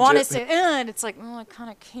want to say, and it's like, I kind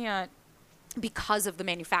of can't, because of the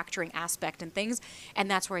manufacturing aspect and things. And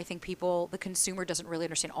that's where I think the consumer doesn't really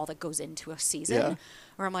understand all that goes into a season. Yeah.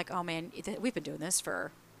 Where I'm like, oh man, we've been doing this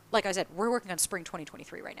for, like I said, we're working on spring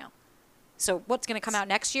 2023 right now. So what's going to come out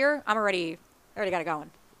next year? I already got it going.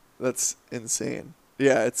 That's insane.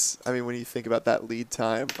 Yeah, when you think about that lead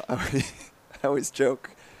time, I always joke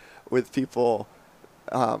with people,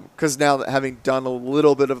 because now that having done a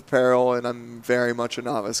little bit of apparel, and I'm very much a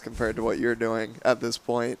novice compared to what you're doing at this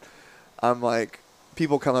point, I'm like,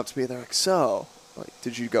 people come up to me, they're like, so, like,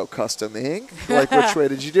 did you go custom ink? Like, which way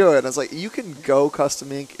did you do it? And I was like, you can go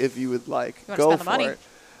custom ink if you would like. Go for it.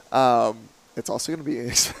 It's also going to be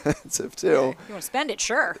expensive too. Yeah, you want to spend it,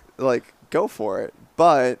 sure. Like, go for it.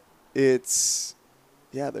 But there's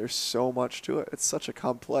so much to it. It's such a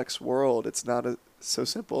complex world. It's not so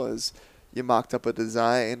simple as you mocked up a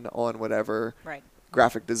design on whatever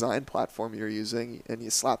graphic design platform you're using and you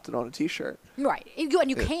slapped it on a T-shirt. Right. And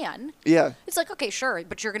you can. Yeah. It's like, okay, sure,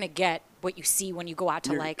 but you're going to get what you see when you go out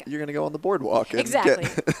to You're going to go on the boardwalk. And exactly.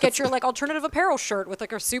 Get your like alternative apparel shirt with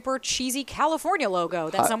like a super cheesy California logo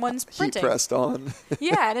that someone's printing. Heat pressed on.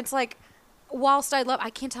 Yeah, and it's like, whilst I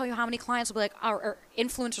can't tell you how many clients will be like, or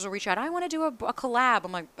influencers will reach out, I want to do a collab.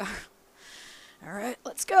 I'm like, all right,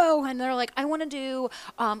 let's go. And they're like, I want to do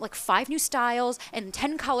like 5 new styles and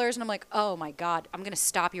 10 colors. And I'm like, oh my God, I'm going to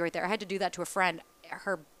stop you right there. I had to do that to a friend.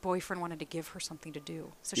 Her boyfriend wanted to give her something to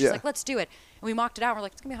do. So she's like, let's do it. And we mocked it out. And we're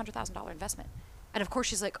like, it's going to be a $100,000 investment. And of course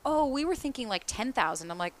she's like, oh, we were thinking like 10,000.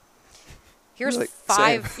 I'm like, here's like,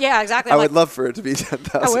 5. Same. Yeah, exactly. I would love for it to be $10,000.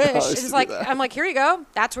 I wish. It's like, I'm like, here you go.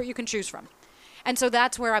 That's what you can choose from. And so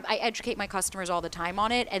that's where I educate my customers all the time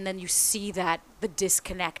on it. And then you see that the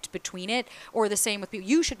disconnect between it, or the same with people.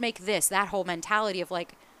 You should make this, that whole mentality of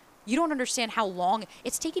like, you don't understand how long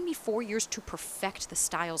it's taken me 4 years to perfect the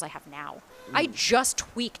styles I have now. I just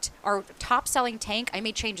tweaked our top selling tank. I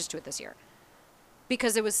made changes to it this year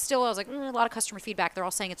because it was still, I was like, a lot of customer feedback. They're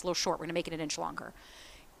all saying it's a little short. We're going to make it an inch longer.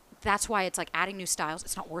 That's why it's like adding new styles.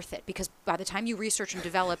 It's not worth it, because by the time you research and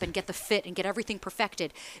develop and get the fit and get everything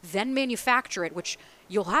perfected, then manufacture it, which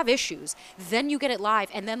you'll have issues. Then you get it live.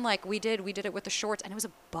 And then like we did it with the shorts, and it was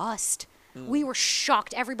a bust. We were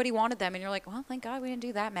shocked. Everybody wanted them. And you're like, well, thank God we didn't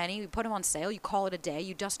do that many. We put them on sale. You call it a day.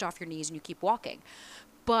 You dust off your knees and you keep walking.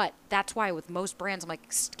 But that's why with most brands, I'm like,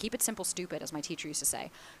 keep it simple, stupid, as my teacher used to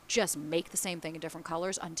say. Just make the same thing in different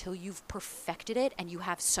colors until you've perfected it and you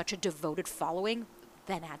have such a devoted following.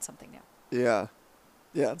 Then add something new. Yeah.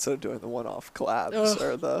 Yeah, instead of doing the one-off collabs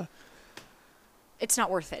or the... It's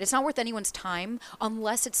not worth it. It's not worth anyone's time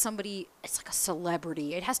unless it's somebody, it's like a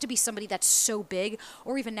celebrity. It has to be somebody that's so big.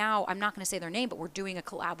 Or even now, I'm not going to say their name, but we're doing a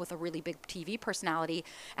collab with a really big TV personality.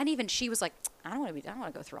 And even she was like, I don't want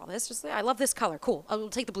to go through all this. Just, I love this color. Cool. I'll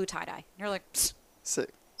take the blue tie-dye. And you're like, Sick.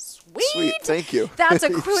 Sweet, thank you. That's a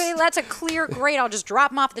clear, great. I'll just drop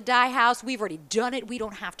them off at the dye house. We've already done it. We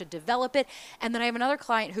don't have to develop it. And then I have another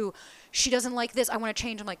client who, she doesn't like this. I want to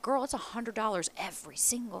change. I'm like, girl, it's $100 every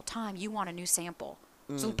single time you want a new sample.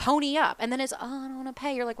 So pony up. And then it's, oh, I don't want to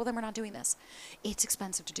pay. You're like, well, then we're not doing this. It's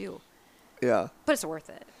expensive to do. Yeah. But it's worth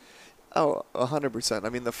it. Oh, 100%. I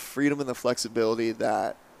mean, the freedom and the flexibility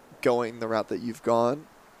that going the route that you've gone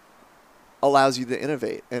allows you to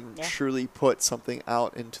innovate and truly put something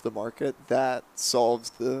out into the market that solves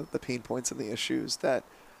the pain points and the issues that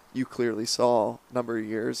you clearly saw a number of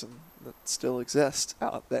years and that still exist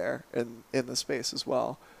out there in the space as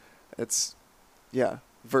well. It's, yeah,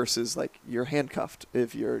 versus like you're handcuffed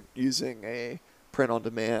if you're using a print on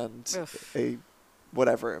demand, a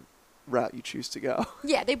whatever route you choose to go.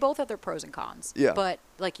 Yeah, they both have their pros and cons. Yeah. But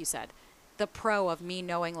like you said, the pro of me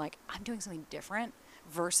knowing like I'm doing something different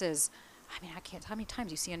versus, I mean, I can't. How many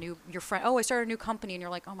times you see your friend? Oh, I started a new company, and you're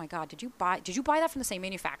like, oh my god, did you buy that from the same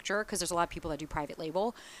manufacturer? Because there's a lot of people that do private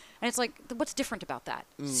label, and it's like, what's different about that?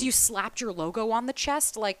 So you slapped your logo on the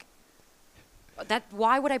chest, like that.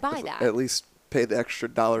 Why would I buy that? At least pay the extra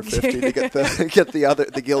 $1.50 to get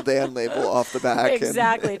the Gildan label off the back.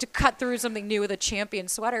 Exactly, to cut through something new with a Champion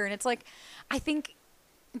sweater, and it's like, I think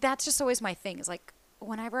that's just always my thing. Is like,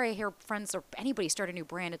 whenever I hear friends or anybody start a new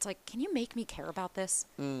brand, it's like, can you make me care about this?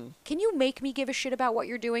 Can you make me give a shit about what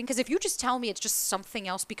you're doing? Because if you just tell me it's just something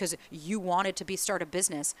else because you wanted to start a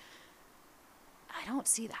business, I don't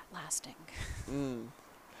see that lasting.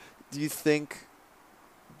 Do you think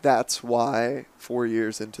that's why 4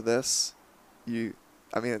 years into this,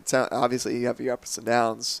 obviously you have your ups and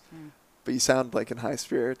downs, but you sound like in high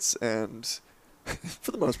spirits and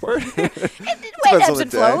for the most part. It ebbs and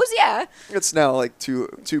flows, yeah. It's now like 2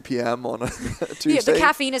 p.m. on a Tuesday. Yeah, the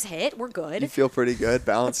caffeine is hit. We're good. You feel pretty good,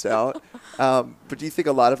 balanced out. But do you think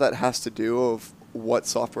a lot of that has to do of what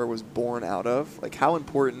software was born out of? Like, how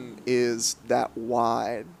important is that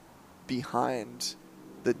why behind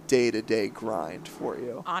the day-to-day grind for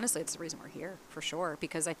you? Honestly, it's the reason we're here, for sure,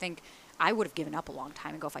 because I think I would have given up a long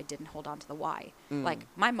time ago if I didn't hold on to the why. Like,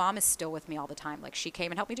 my mom is still with me all the time. Like, she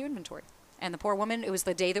came and helped me do inventory. And the poor woman, it was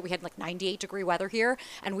the day that we had like 98-degree weather here,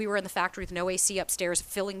 and we were in the factory with no AC upstairs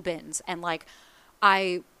filling bins. And like,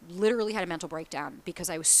 I literally had a mental breakdown because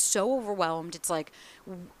I was so overwhelmed. It's like,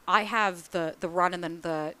 I have the run and then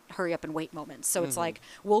the hurry up and wait moments. So it's like,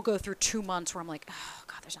 we'll go through 2 months where I'm like, oh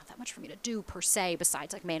God, there's not that much for me to do per se,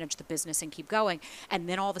 besides like manage the business and keep going. And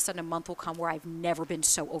then all of a sudden a month will come where I've never been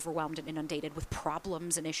so overwhelmed and inundated with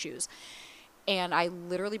problems and issues. And I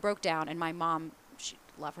literally broke down, and my mom, she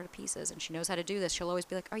love her to pieces and she knows how to do this. She'll always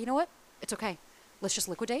be like, oh, you know what? It's okay. Let's just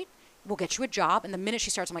liquidate. We'll get you a job. And the minute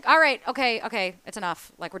she starts, I'm like, all right, okay, it's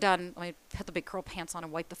enough. Like, we're done. Let me put the big curl pants on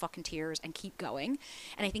and wipe the fucking tears and keep going.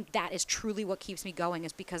 And I think that is truly what keeps me going,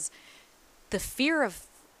 is because the fear of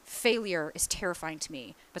failure is terrifying to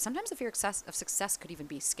me. But sometimes the fear of success could even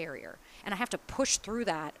be scarier. And I have to push through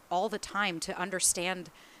that all the time to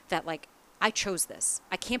understand that, like, I chose this.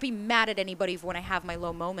 I can't be mad at anybody when I have my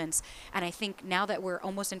low moments. And I think now that we're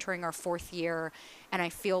almost entering our 4th year, and I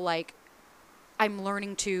feel like I'm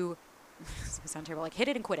learning to, it's gonna sound terrible, like hit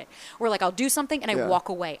it and quit it. Or like I'll do something and I walk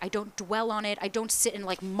away. I don't dwell on it. I don't sit and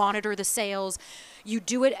like monitor the sales. You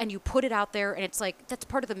do it and you put it out there, and it's like, that's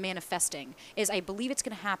part of the manifesting, is I believe it's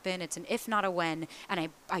gonna happen. It's an if not a when, and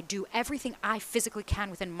I do everything I physically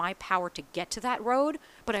can within my power to get to that road.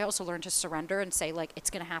 But I also learn to surrender and say, like,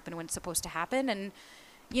 it's gonna happen when it's supposed to happen. And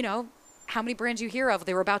you know, how many brands you hear of,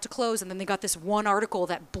 they were about to close and then they got this one article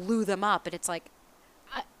that blew them up, and it's like,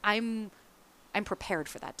 I'm prepared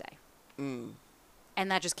for that day.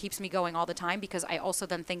 And that just keeps me going all the time, because I also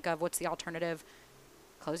then think of, what's the alternative?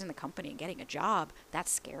 Closing the company and getting a job.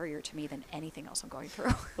 That's scarier to me than anything else I'm going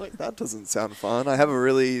through. Like, that doesn't sound fun. I have a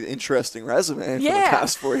really interesting resume for the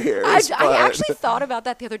past 4 years. I actually thought about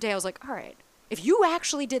that the other day. I was like, all right, if you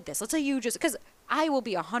actually did this, let's say you just, because I will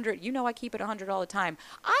be 100, you know, I keep it 100 all the time.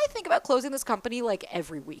 I think about closing this company like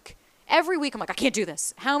every week. Every week I'm like, I can't do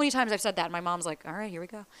this. How many times I've said that? And my mom's like, all right, here we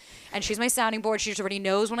go. And she's my sounding board. She just already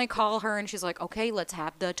knows when I call her, and she's like, okay, let's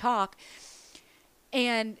have the talk.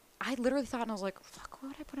 And I literally thought, and I was like, fuck, what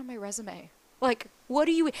would I put on my resume? Like, what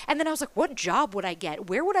do you, and then I was like, what job would I get?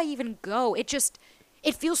 Where would I even go? It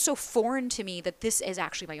feels so foreign to me that this is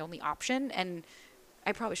actually my only option. And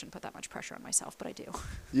I probably shouldn't put that much pressure on myself, but I do.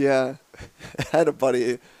 Yeah. I had a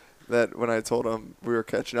buddy that when I told him we were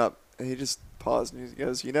catching up, and he just paused and he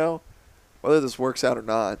goes, you know, whether this works out or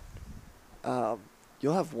not,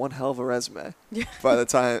 you'll have one hell of a resume. By the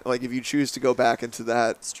time, like, if you choose to go back into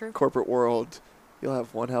that corporate world, you'll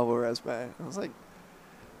have one hell of a resume. I was like,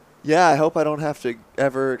 Yeah, I hope I don't have to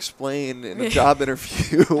ever explain in a job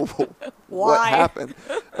interview what Why? happened.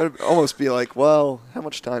 I'd almost be like, well, how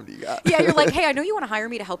much time do you got? Yeah, you're like, hey, I know you want to hire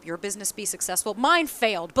me to help your business be successful. Mine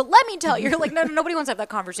failed, but let me tell you, you're like, no, nobody wants to have that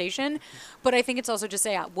conversation. But I think it's also just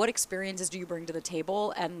say, what experiences do you bring to the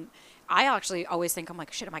table? And I actually always think, I'm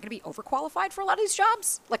like, shit, am I going to be overqualified for a lot of these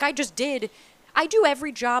jobs? Like I do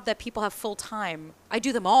every job that people have full time. I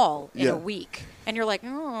do them all in Yeah. a week. And you're like,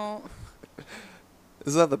 oh.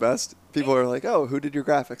 Isn't that the best? People are like, oh, who did your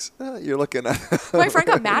graphics? You're looking at... My friend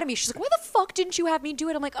got mad at me. She's like, why the fuck didn't you have me do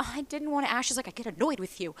it? I'm like, oh, I didn't want to ask. She's like, I get annoyed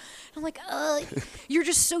with you. And I'm like, you're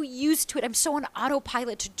just so used to it. I'm so on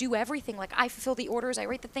autopilot to do everything. Like, I fulfill the orders. I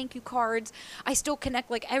write the thank you cards. I still connect.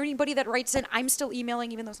 Like, anybody that writes in, I'm still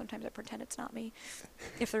emailing, even though sometimes I pretend it's not me.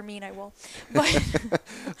 If they're mean, I will. But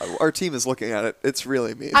Our team is looking at it. It's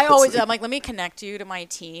really me. I'm like, let me connect you to my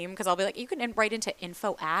team. Because I'll be like, you can write into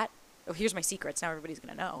info at. Oh, here's my secrets. Now everybody's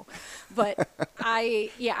going to know. But I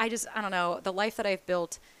don't know. The life that I've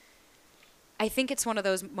built, I think it's one of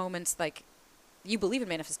those moments like you believe in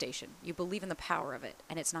manifestation. You believe in the power of it.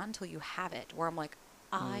 And it's not until you have it where I'm like,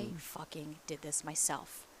 I fucking did this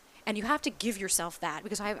myself. And you have to give yourself that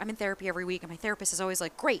because I'm in therapy every week and my therapist is always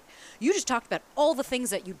like, great, you just talked about all the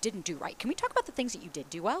things that you didn't do right. Can we talk about the things that you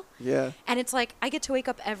did do well? Yeah. And it's like, I get to wake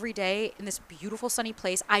up every day in this beautiful sunny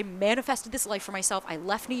place. I manifested this life for myself. I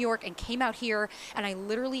left New York and came out here and I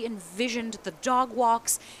literally envisioned the dog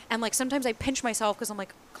walks. And like, sometimes I pinch myself because I'm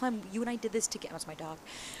like, Clem, you and I did this together. That's my dog.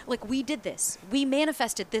 Like, we did this. We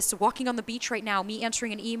manifested this walking on the beach right now, me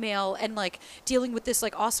answering an email and like dealing with this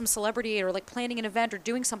like awesome celebrity or like planning an event or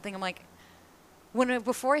doing something. I'm like,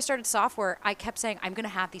 before I started software, I kept saying, I'm going to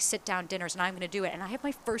have these sit down dinners and I'm going to do it. And I have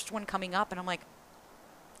my first one coming up and I'm like,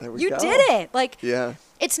 There we you go. did it. Like, Yeah.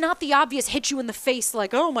 it's not the obvious hit you in the face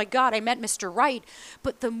like, oh my God, I met Mr. Right.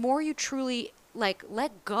 But the more you truly like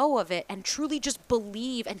let go of it and truly just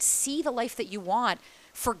believe and see the life that you want,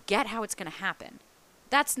 forget how it's going to happen.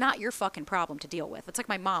 That's not your fucking problem to deal with. It's like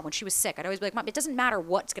my mom when she was sick. I'd always be like, Mom, it doesn't matter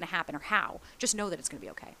what's going to happen or how. Just know that it's going to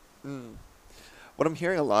be okay. What I'm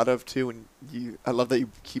hearing a lot of too, and I love that you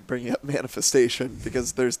keep bringing up manifestation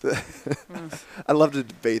because there's I love to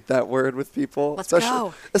debate that word with people. Let's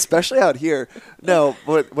go. Especially out here. No,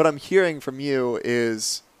 what I'm hearing from you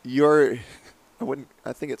is I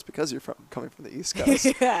think it's because you're coming from the East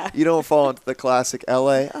Coast. Yeah. You don't fall into the classic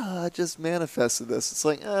LA, I just manifested this. It's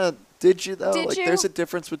like, did you though? Did like you? there's a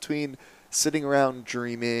difference between sitting around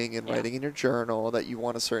dreaming and Yeah. writing in your journal that you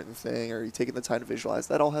want a certain thing or you taking the time to visualize.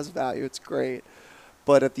 That all has value. It's great.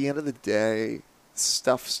 But at the end of the day,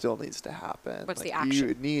 stuff still needs to happen. What's the You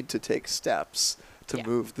action? need to take steps to Yeah.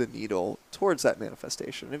 move the needle towards that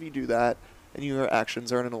manifestation. And if you do that and your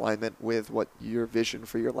actions are in alignment with what your vision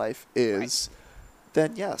for your life is,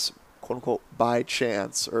 then yes, quote unquote, by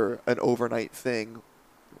chance or an overnight thing,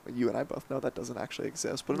 you and I both know that doesn't actually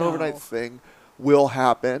exist, but an No. overnight thing will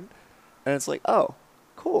happen. And it's like, oh,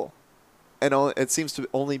 cool. And it seems to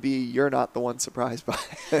only be you're not the one surprised by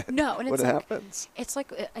it No, and when it's it like, happens.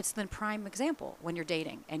 it's the prime example when you're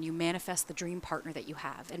dating and you manifest the dream partner that you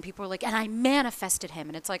have. And people are like, and I manifested him.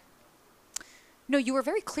 And it's like, no, you were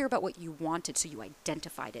very clear about what you wanted, so you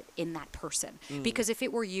identified it in that person. Because if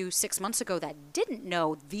it were you 6 months ago that didn't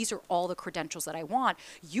know these are all the credentials that I want,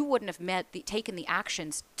 you wouldn't have taken the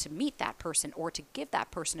actions to meet that person or to give that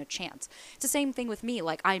person a chance. It's the same thing with me.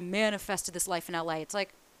 Like, I manifested this life in LA. It's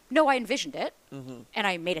like, no, I envisioned it, and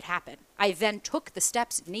I made it happen. I then took the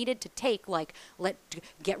steps needed to take, like,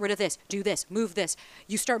 get rid of this, do this, move this.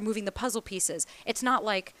 You start moving the puzzle pieces. It's not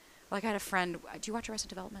like I had a friend. Do you watch Arrested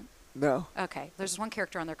Development? No. Okay, there's one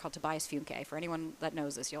character on there called Tobias Funke. For anyone that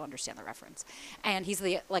knows this, you'll understand the reference. And he's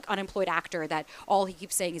the unemployed actor that all he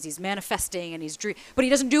keeps saying is he's manifesting and he's but he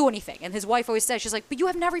doesn't do anything. And his wife always says, she's like, but you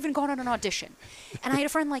have never even gone on an audition. And I had a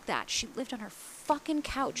friend like that. She lived on her fucking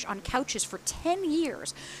couches for 10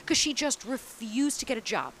 years because she just refused to get a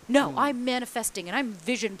job. No, I'm manifesting and I'm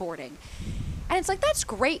vision boarding. And it's like, that's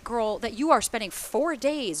great, girl, that you are spending 4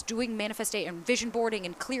 days doing manifestation and vision boarding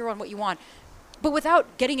and clear on what you want. But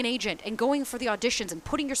without getting an agent and going for the auditions and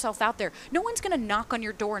putting yourself out there, no one's going to knock on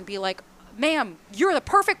your door and be like, ma'am, you're the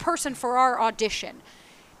perfect person for our audition.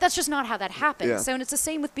 That's just not how that happens. Yeah. So, and it's the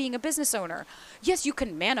same with being a business owner. Yes, you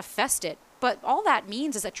can manifest it, but all that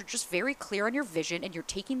means is that you're just very clear on your vision and you're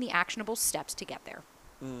taking the actionable steps to get there.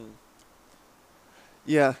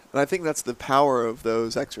 Yeah, and I think that's the power of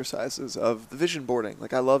those exercises of the vision boarding.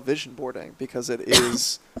 Like, I love vision boarding because it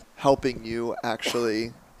is helping you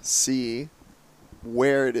actually see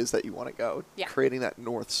where it is that you want to go, Yeah. creating that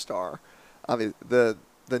North Star. I mean, the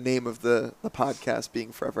name of the podcast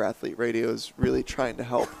being Forever Athlete Radio is really trying to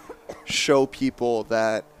help show people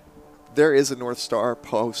that there is a North Star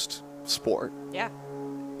post sport. Yeah.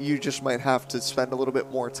 You just might have to spend a little bit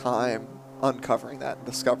more time uncovering that and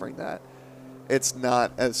discovering that. It's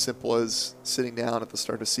not as simple as sitting down at the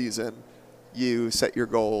start of season. You set your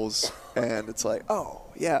goals, and it's like, oh,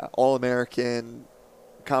 yeah, All-American,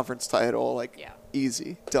 conference title, like, Yeah.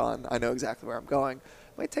 easy, done. I know exactly where I'm going.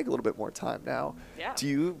 It might take a little bit more time now. Yeah. Do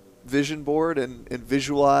you vision board and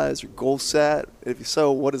visualize your goal set? If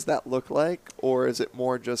so, what does that look like? Or is it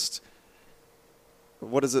more just,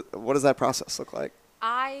 what does that process look like?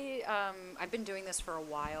 I've been doing this for a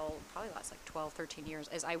while, probably the last like 12, 13 years,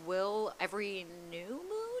 is I will every new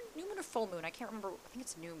moon or full moon, I can't remember, I think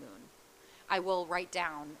it's new moon, I will write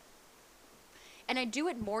down, and I do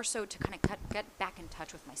it more so to kind of get back in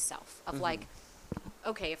touch with myself, of like,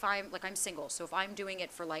 okay, if I'm single, so if I'm doing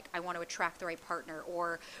it for like, I want to attract the right partner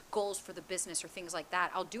or goals for the business or things like that,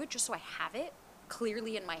 I'll do it just so I have it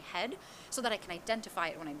clearly in my head so that I can identify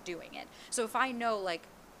it when I'm doing it. So if I know like,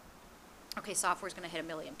 okay, software's going to hit 1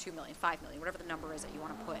 million, 2 million, 5 million, whatever the number is that you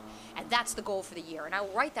want to put. And that's the goal for the year. And I'll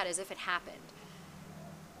write that as if it happened.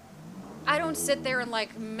 I don't sit there and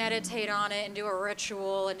like meditate on it and do a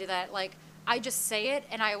ritual and do that. Like, I just say it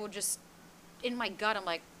and I will just, in my gut, I'm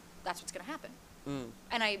like, that's what's going to happen.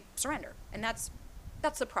 And I surrender. And that's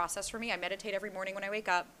the process for me. I meditate every morning when I wake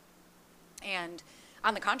up. And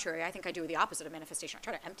on the contrary, I think I do the opposite of manifestation. I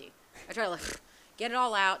try to empty. I try to like get it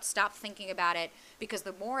all out, stop thinking about it, because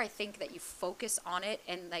the more I think that you focus on it,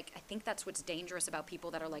 and like I think that's what's dangerous about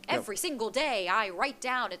people that are like, every single day I write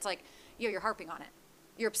down, it's like, you're harping on it.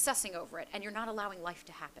 You're obsessing over it, and you're not allowing life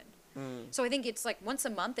to happen. So I think it's like once a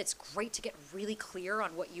month, it's great to get really clear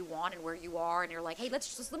on what you want and where you are, and you're like, hey, let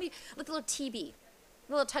me look a little TB,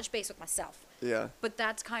 a little touch base with myself. Yeah. But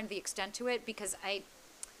that's kind of the extent to it, because I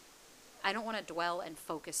don't want to dwell and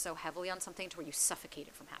focus so heavily on something to where you suffocate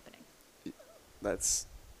it from happening. That's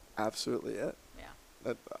absolutely it.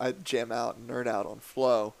 Yeah. I jam out and nerd out on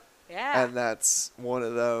flow. Yeah. And that's one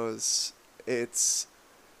of those, it's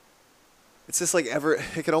just like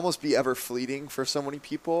it can almost be ever fleeting for so many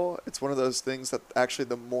people. It's one of those things that actually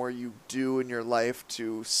the more you do in your life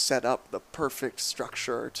to set up the perfect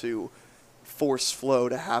structure to force flow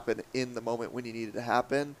to happen in the moment when you need it to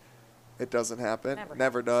happen, it doesn't happen.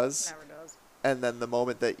 Never does. Never does. And then the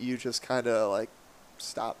moment that you just kind of like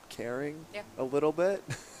stop caring a little bit,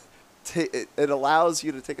 it allows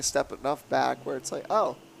you to take a step enough back where it's like,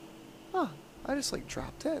 I just like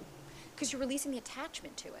dropped in. Because you're releasing the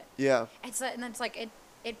attachment to it. Yeah. And then it's like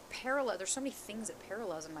it parallel. There's so many things that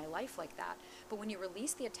parallels in my life like that. But when you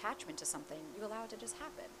release the attachment to something, you allow it to just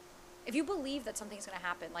happen. If you believe that something's going to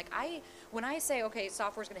happen, like when I say, okay,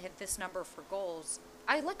 software's going to hit this number for goals,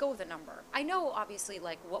 I let go of the number. I know obviously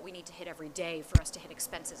like what we need to hit every day for us to hit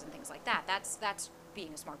expenses and things like that. That's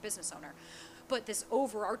being a smart business owner. But this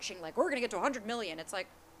overarching, like, we're going to get to 100 million, it's like,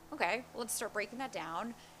 okay, well, let's start breaking that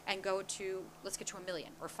down and let's get to 1 million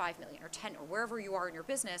or 5 million or 10 or wherever you are in your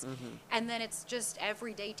business. And then it's just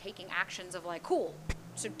every day taking actions of like, cool,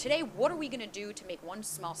 so today, what are we going to do to make one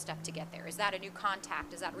small step to get there? Is that a new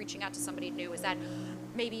contact? Is that reaching out to somebody new? Is that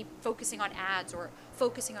maybe focusing on ads or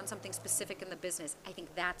focusing on something specific in the business? I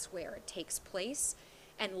think that's where it takes place,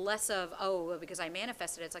 and less of, because I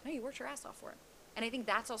manifested it. It's like, no, you worked your ass off for it. And I think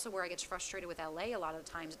that's also where I get frustrated with LA a lot of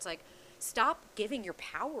the times. It's like, stop giving your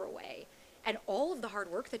power away and all of the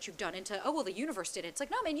hard work that you've done into, the universe did it. It's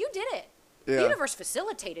like, no, man, you did it. Yeah. The universe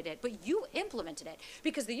facilitated it, but you implemented it,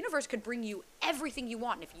 because the universe could bring you everything you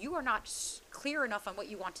want. And if you are not clear enough on what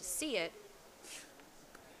you want to see it,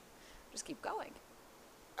 just keep going.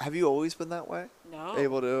 Have you always been that way? No.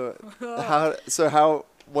 Able to,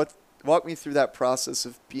 walk me through that process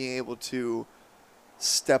of being able to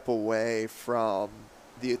step away from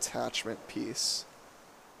the attachment piece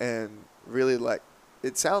and really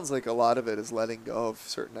it sounds like a lot of it is letting go of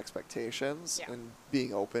certain expectations and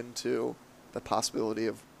being open to the possibility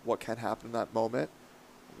of what can happen in that moment.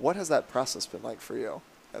 What has that process been like for you,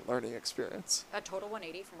 that learning experience? A total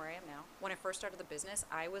 180 from where I am now. When I first started the business,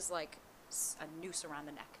 I was like a noose around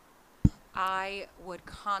the neck. I would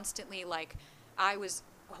constantly I was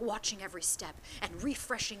watching every step and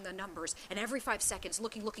refreshing the numbers, and every 5 seconds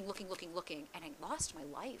looking, and I lost my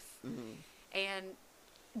life. And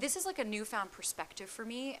this is like a newfound perspective for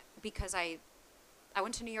me, because I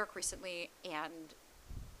went to New York recently, and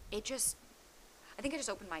I think it just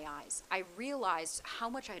opened my eyes. I realized how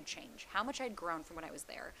much I had changed, how much I had grown from when I was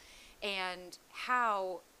there, and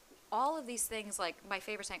how all of these things, like my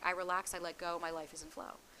favorite saying, I relax, I let go, my life is in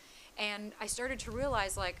flow. And I started to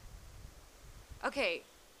realize, okay,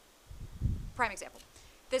 prime example.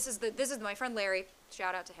 This is my friend Larry.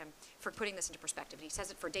 shout out to him for putting this into perspective. And he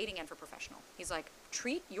says it for dating and for professional. He's like,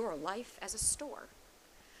 treat your life as a store.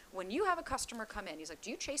 When you have a customer come in, he's like,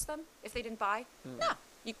 do you chase them if they didn't buy? No.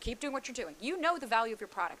 You keep doing what you're doing. You know the value of your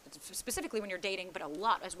product, specifically when you're dating, but a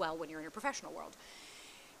lot as well when you're in your professional world.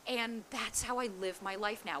 And that's how I live my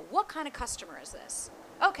life now. What kind of customer is this?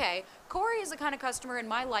 Okay, Corey is the kind of customer in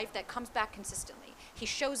my life that comes back consistently. He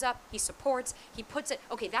shows up, he supports, he puts it,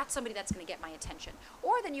 okay, that's somebody that's going to get my attention.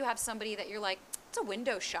 Or then you have somebody that you're like, it's a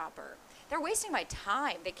window shopper. They're wasting my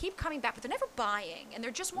time. They keep coming back, but they're never buying. And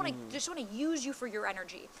they're just want to use you for your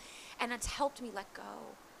energy. And it's helped me let go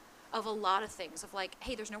of a lot of things of like,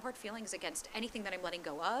 hey, there's no hard feelings against anything that I'm letting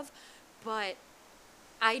go of, but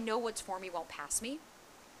I know what's for me won't pass me.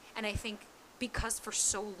 And I think because for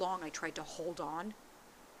so long I tried to hold on,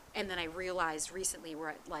 and then I realized recently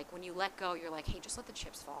where like when you let go, you're like, hey, just let the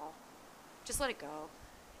chips fall. Just let it go.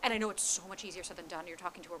 And I know it's so much easier said than done. You're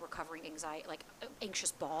talking to a recovering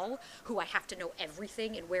anxious ball who I have to know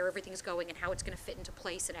everything and where everything's going and how it's going to fit into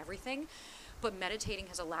place and everything. But meditating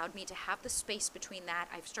has allowed me to have the space between that.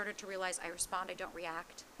 I've started to realize I respond, I don't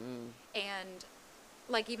react. And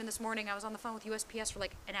like even this morning, I was on the phone with USPS for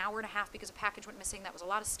like an hour and a half because a package went missing. That was a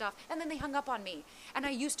lot of stuff. And then they hung up on me. And I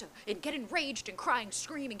used to get enraged and cry and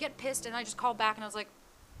scream and get pissed. And I just called back and I was like,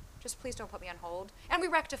 just please don't put me on hold. And we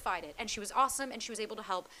rectified it. And she was awesome and she was able to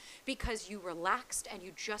help because you relaxed and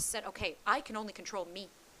you just said, okay, I can only control me.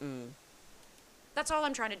 That's all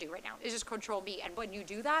I'm trying to do right now is just control me. And when you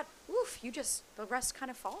do that, oof, the rest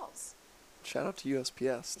kind of falls. Shout out to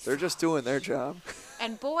USPS. They're just doing their job.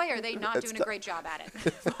 And boy, are they not doing a great job at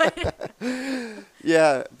it.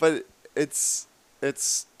 Yeah, but it's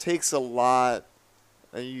takes a lot.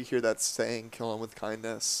 And you hear that saying, kill 'em with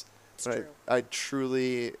kindness. It's but true. I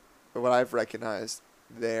truly, what I've recognized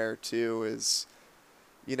there too is,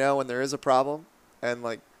 when there is a problem and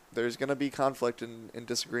like there's going to be conflict and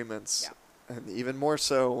disagreements. Yeah. And even more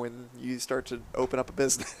so when you start to open up a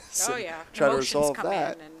business Oh, and yeah. try to Emotions resolve come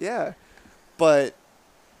that. in and- Yeah. But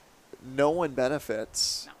no one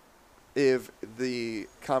benefits No. if the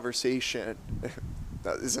conversation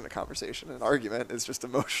that isn't a conversation, an argument is just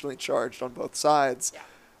emotionally charged on both sides. Yeah.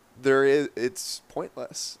 It's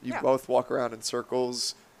pointless. You Yeah. both walk around in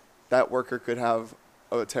circles. That worker could have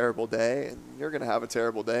a terrible day, and you're going to have a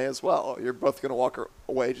terrible day as well. You're both going to walk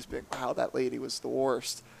away just being, wow, that lady was the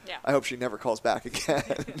worst. Yeah. I hope she never calls back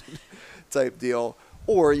again type deal.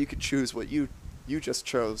 Or you could choose what you just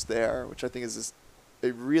chose there, which I think is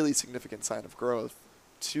a really significant sign of growth,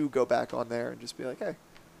 to go back on there and just be like, hey,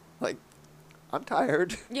 like, I'm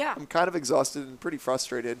tired. Yeah. I'm kind of exhausted and pretty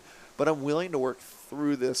frustrated, but I'm willing to work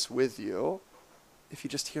through this with you if you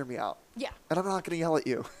just hear me out. Yeah. And I'm not going to yell at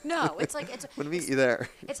you. No, it's like I'm going to meet you there.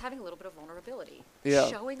 It's having a little bit of vulnerability. Yeah.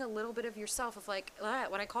 Showing a little bit of yourself of like,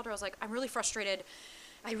 when I called her, I was like, I'm really frustrated.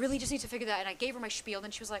 I really just need to figure that. And I gave her my spiel.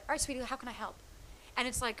 Then she was like, all right, sweetie, how can I help? And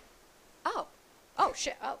it's like, oh,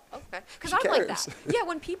 shit. Oh, okay. Because She I'm like cares. that. Yeah,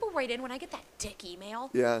 when people write in, when I get that dick email,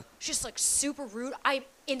 Yeah. just like super rude, I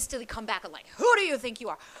instantly come back and like, who do you think you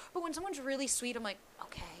are? But when someone's really sweet, I'm like,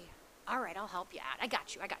 okay, all right, I'll help you out. I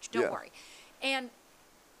got you. Don't Yeah. worry. And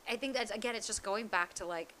I think that's, again, it's just going back to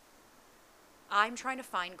like, I'm trying to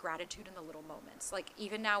find gratitude in the little moments. Like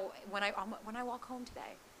even now, when I walk home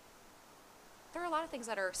today, there are a lot of things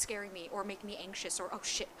that are scaring me or making me anxious or, oh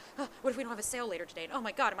shit, what if we don't have a sale later today? And oh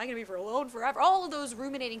my God, am I going to be alone forever? All of those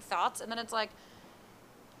ruminating thoughts. And then it's like,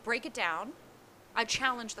 break it down. I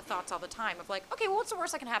challenge the thoughts all the time of like, okay, well, what's the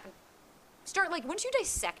worst that can happen? Start like, once you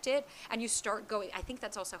dissect it and you start going, I think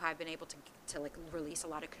that's also how I've been able to like release a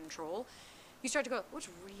lot of control. You start to go, what's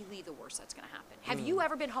really the worst that's going to happen? Have you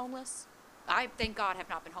ever been homeless? I, thank God, have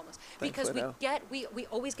not been homeless. Because Thankfully, we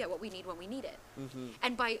always get what we need when we need it.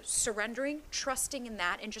 And by surrendering, trusting in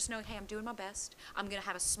that, and just knowing, hey, I'm doing my best. I'm going to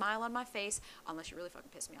have a smile on my face, unless you really fucking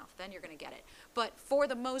piss me off. Then you're going to get it. But for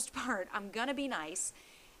the most part, I'm going to be nice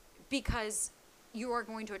because you are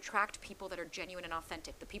going to attract people that are genuine and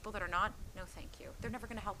authentic. The people that are not, no thank you. They're never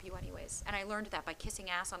going to help you anyways. And I learned that by kissing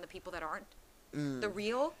ass on the people that aren't. The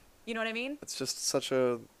real, you know what I mean? It's just such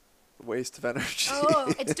a waste of energy.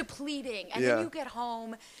 Oh, it's depleting. And Yeah. then you get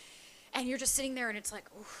home and you're just sitting there and it's like,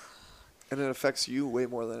 oof, And it affects you way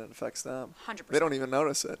more than it affects them. 100%. They don't even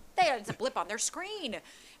notice it. It's a blip on their screen.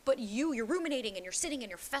 But you're ruminating and you're sitting and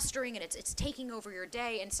you're festering and it's taking over your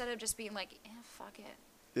day instead of just being like, fuck it.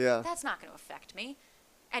 Yeah. That's not going to affect me.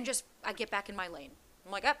 And just, I get back in my lane.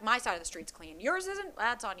 I'm like, my side of the street's clean. Yours isn't?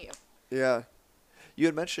 That's on you. Yeah. You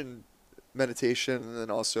had mentioned meditation and then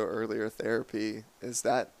also earlier therapy. Has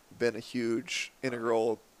that been a huge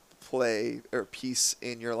integral play or piece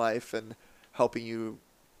in your life and helping you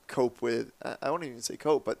cope with, I won't even say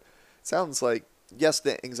cope, but it sounds like yes,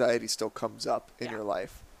 the anxiety still comes up in Yeah. your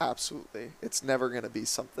life. Absolutely. It's never going to be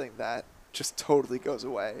something that just totally goes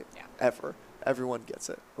away Yeah. ever. Everyone gets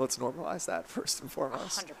it. Let's normalize that first and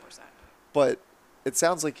foremost. 100%. But it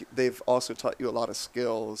sounds like they've also taught you a lot of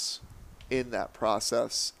skills in that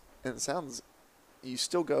process. And it sounds you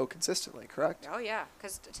still go consistently, correct? Oh yeah,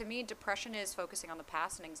 because to me, depression is focusing on the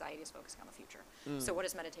past, and anxiety is focusing on the future. So what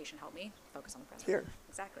does meditation help me? Focus on the present. Here.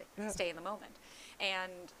 Exactly. Yeah. Stay in the moment.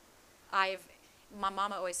 And my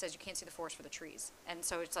mama always says you can't see the forest for the trees. And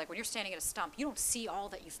so it's like when you're standing at a stump, you don't see all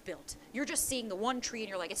that you've built. You're just seeing the one tree, and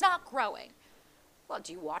you're like, it's not growing. Well,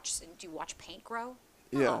 do you watch paint grow?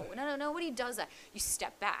 Yeah. No. Nobody does that. You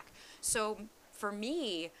step back. So for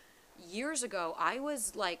me, years ago, I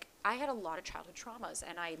had a lot of childhood traumas,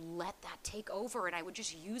 and I let that take over, and I would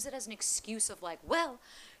just use it as an excuse of like, well,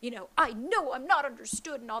 I know I'm not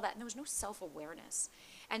understood and all that. And there was no self-awareness.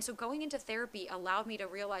 And so going into therapy allowed me to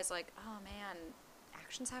realize like, oh man,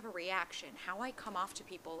 actions have a reaction. How I come off to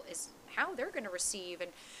people is how they're going to receive,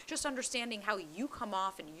 and just understanding how you come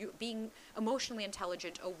off, and you being emotionally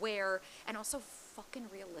intelligent, aware, and also fucking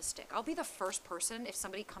realistic. I'll be the first person if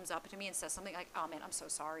somebody comes up to me and says something like, oh man, I'm so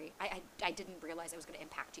sorry. I didn't realize it was going to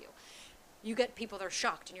impact you. You get people that are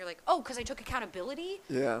shocked, and you're like, oh, because I took accountability?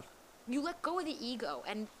 Yeah. You let go of the ego.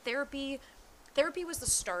 And therapy was the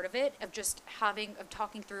start of it, of just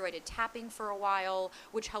talking through. I did tapping for a while,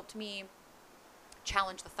 which helped me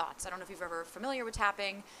challenge the thoughts. I don't know if you've ever familiar with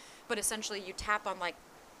tapping, but essentially you tap on like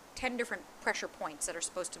 10 different pressure points that are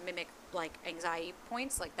supposed to mimic like anxiety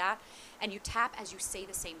points like that, and you tap as you say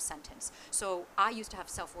the same sentence. So I used to have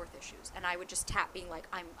self-worth issues, and I would just tap being like,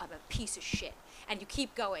 I'm a piece of shit, and you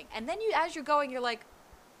keep going, and then as you're going, you're like,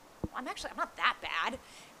 I'm not that bad,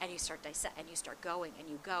 and you start dissect, and you start going, and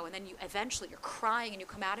you go, and then you eventually you're crying, and you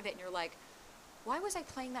come out of it, and you're like, why was I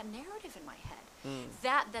playing that narrative in my head?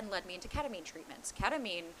 That then led me into ketamine treatments.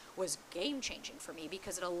 Ketamine was game-changing for me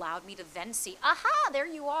because it allowed me to then see, aha, there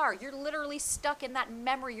you are. You're literally stuck in that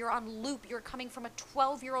memory. You're on loop. You're coming from a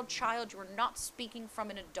 12-year-old child. You're not speaking from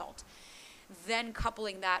an adult. Then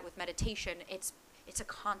coupling that with meditation, it's a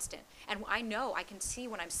constant. And I know I can see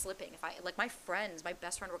when I'm slipping. My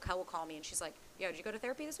best friend Raquel will call me, and she's like, yo, did you go to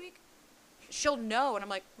therapy this week? She'll know, and I'm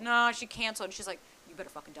like, no, she canceled. And she's like, you better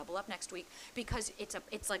fucking double up next week, because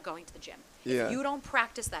it's like going to the gym. Yeah. If you don't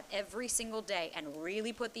practice that every single day and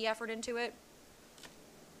really put the effort into it,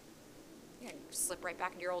 you slip right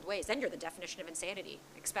back into your old ways. Then you're the definition of insanity,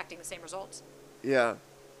 expecting the same results. Yeah.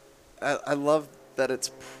 I love that it's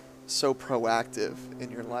so proactive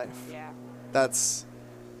in your life. Yeah. That's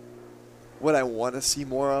what I want to see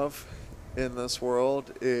more of in this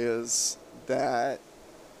world, is that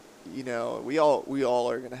we all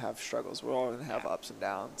are going to have struggles. We're all going to have ups and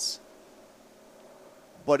downs.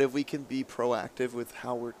 But if we can be proactive with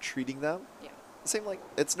how we're treating them,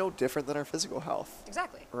 it's no different than our physical health.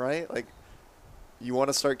 Exactly. Right? Like, you want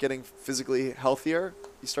to start getting physically healthier,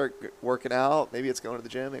 you start working out. Maybe it's going to the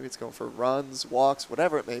gym, maybe it's going for runs, walks,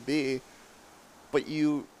 whatever it may be. But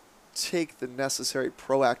you take the necessary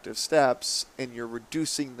proactive steps, and you're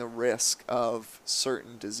reducing the risk of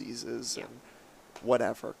certain diseases and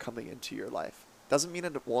whatever coming into your life. Doesn't mean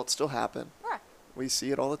it won't still happen. Right. We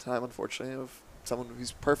see it all the time, unfortunately, of someone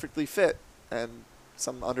who's perfectly fit and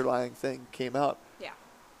some underlying thing came out. Yeah.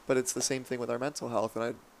 But it's the same thing with our mental health.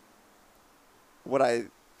 And what I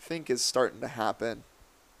think is starting to happen,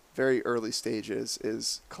 very early stages,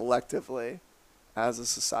 is collectively, as a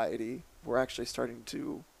society, we're actually starting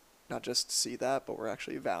to not just see that, but we're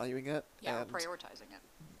actually valuing it. Yeah, and prioritizing it.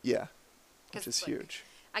 Yeah, which 'Cause, is huge.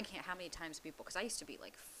 I can't, how many times people, because I used to be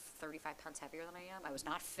like 35 pounds heavier than I am. I was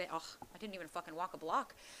not fit. I didn't even fucking walk a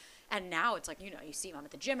block. And now it's like, you see me, I'm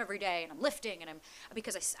at the gym every day, and I'm lifting, and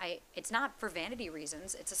because it's not for vanity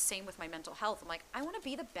reasons. It's the same with my mental health. I'm like, I want to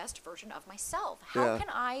be the best version of myself. How can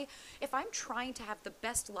I, if I'm trying to have the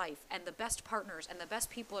best life and the best partners and the best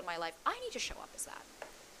people in my life, I need to show up as that.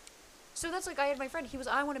 So that's like, I had my friend, he was,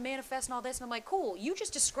 I want to manifest and all this, and I'm like, cool, you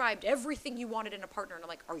just described everything you wanted in a partner, and I'm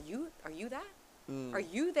like, are you that? Are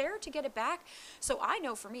you there to get it back? So I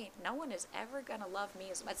know for me, no one is ever going to love me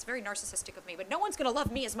it's very narcissistic of me, but no one's going to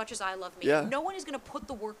love me as much as I love me. Yeah. No one is going to put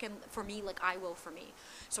the work in for me like I will for me.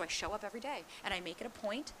 So I show up every day, and I make it a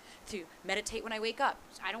point to meditate when I wake up.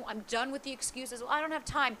 I'm done with the excuses. Well, I don't have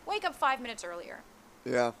time. Wake up 5 minutes earlier.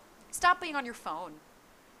 Yeah. Stop being on your phone.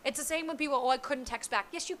 It's the same with people, I couldn't text back.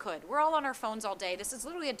 Yes, you could. We're all on our phones all day. This is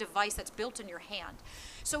literally a device that's built in your hand.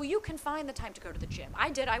 So you can find the time to go to the gym.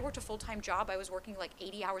 I worked a full-time job. I was working like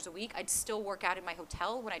 80 hours a week. I'd still work out in my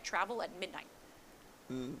hotel when I travel at midnight.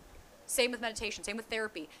 Same with meditation, same with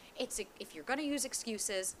therapy. If you're going to use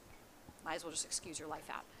excuses, might as well just excuse your life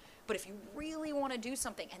out. But if you really want to do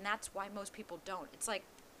something, and that's why most people don't, it's like,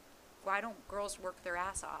 why don't girls work their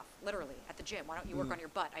ass off, literally, at the gym? Why don't you work on your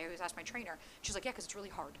butt? I always ask my trainer. She's like, yeah, because it's really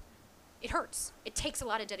hard. It hurts. It takes a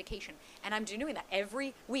lot of dedication. And I'm doing that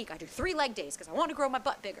every week. I do 3 leg days because I want to grow my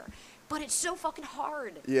butt bigger. But it's so fucking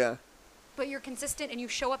hard. Yeah. But you're consistent and you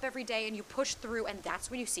show up every day and you push through, and that's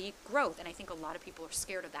when you see growth. And I think a lot of people are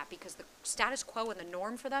scared of that because the status quo and the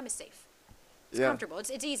norm for them is safe. It's comfortable.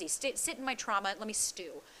 It's easy. Sit in my trauma. Let me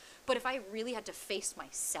stew. But if I really had to face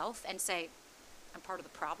myself and say, I'm part of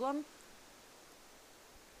the problem.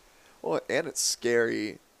 Well, and it's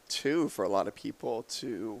scary too for a lot of people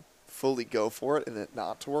to fully go for it and it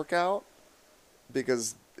not to work out,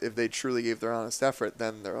 because if they truly gave their honest effort,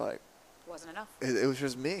 then they're like, wasn't enough. It was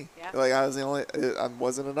just me. Yeah. Like I was the only. I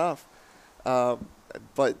wasn't enough.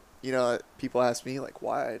 But people ask me like,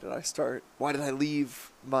 why did I start? Why did I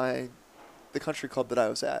leave the country club that I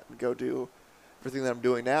was at and go do everything that I'm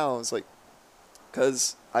doing now? It's like,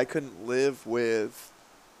 because I couldn't live with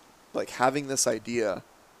like having this idea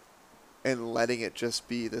and letting it just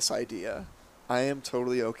be this idea. I am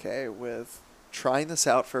totally okay with trying this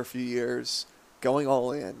out for a few years, going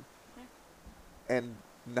all in, and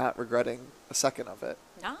not regretting a second of it.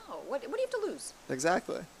 No. What do you have to lose?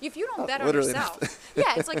 Exactly. If you don't bet on literally yourself.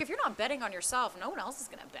 Yeah, it's like if you're not betting on yourself, no one else is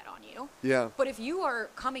going to bet on you. Yeah. But if you are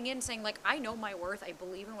coming in saying, like, I know my worth, I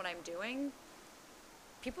believe in what I'm doing,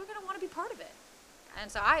 people are going to want to be part of it. And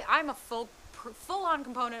so I'm a full-on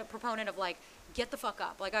proponent of, like, get the fuck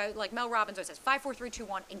up. Like Mel Robbins always says, 5, 4, 3, 2,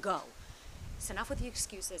 1, and go. It's enough with the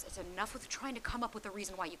excuses. It's enough with trying to come up with a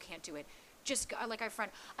reason why you can't do it. Just go, like our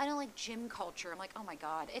friend, I don't like gym culture. I'm like, oh my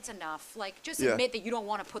God, it's enough. Like, just admit that you don't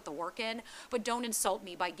want to put the work in, but don't insult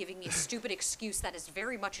me by giving me a stupid excuse that is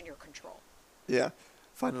very much in your control. Yeah.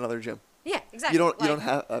 Find another gym. Yeah, exactly. You don't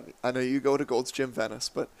have. I know you go to Gold's Gym Venice,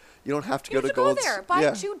 but you don't have to go to Gold's. Go there.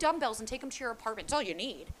 Buy 2 dumbbells and take them to your apartment. It's all you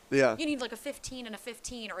need. Yeah. You need like a 15 and a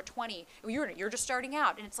 15 or a 20. You're just starting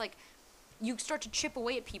out, and it's like you start to chip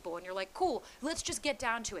away at people, and you're like, cool, let's just get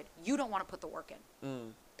down to it. You don't want to put the work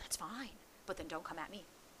in. That's fine, but then don't come at me.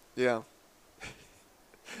 Yeah.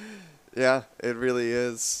 Yeah, it really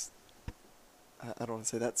is. I don't want to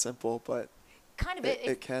say that simple, but kind of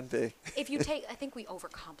it can be. If you take, I think we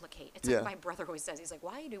overcomplicate. It's like my brother always says. He's like,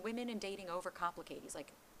 why do women in dating overcomplicate? He's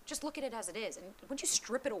like, just look at it as it is. And once you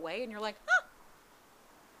strip it away and you're like, huh,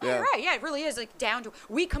 yeah, you're right. Yeah, it really is like down to,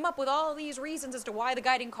 we come up with all these reasons as to why the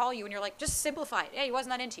guy didn't call you. And you're like, just simplify it. Yeah, he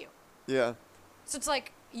wasn't that into you. Yeah. So it's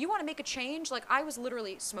like, you want to make a change? Like, I was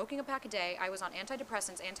literally smoking a pack a day. I was on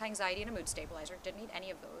antidepressants, anti-anxiety, and a mood stabilizer. Didn't need any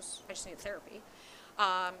of those. I just needed therapy.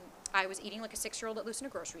 I was eating like a 6-year-old at loose in a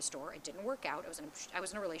grocery store. It didn't work out. I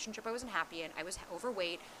was in a relationship I wasn't happy in. I was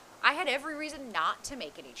overweight. I had every reason not to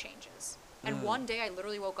make any changes. And one day I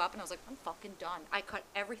literally woke up and I was like, I'm fucking done. I cut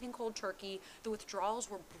everything cold turkey. The withdrawals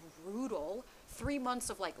were brutal. 3 months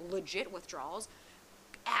of like legit withdrawals.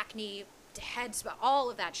 Acne, head spot, all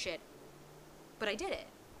of that shit. But I did it.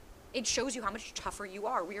 It shows you how much tougher you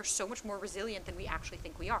are. We are so much more resilient than we actually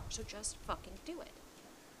think we are. So just fucking do it.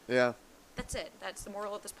 Yeah. That's it. That's the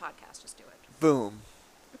moral of this podcast. Just do it. Boom.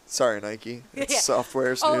 Sorry, Nike. It's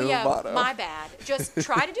software's new motto. My bad. Just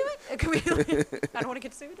try to do it. Can we, I don't want to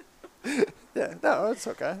get sued. Yeah, no, it's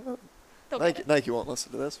okay. Nike won't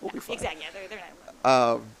listen to this. We'll be fine. Exactly. Yeah, they're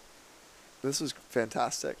not. This was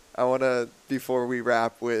fantastic. I want to, before we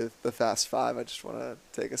wrap with the Fast Five, I just want to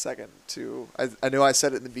take a second to, I know I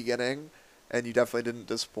said it in the beginning, and you definitely didn't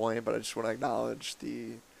disappoint, but I just want to acknowledge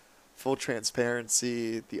the full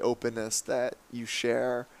transparency, the openness that you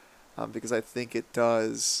share, because I think it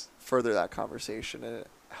does further that conversation, and it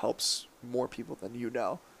helps more people than you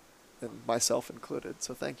know, and myself included.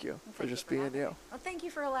 So thank you for just being you. Well, thank you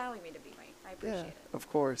for allowing me to be me. I appreciate it. Of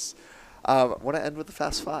course. I want to end with the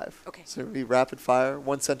Fast Five. Okay. So it'll be rapid fire,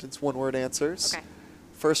 1 sentence, 1 word answers. Okay.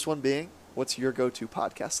 First one being, what's your go-to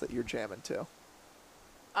podcast that you're jamming to?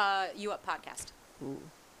 You Up podcast. Ooh,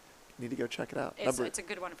 need to go check it out. It's a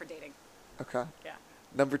good one for dating. Okay. Yeah.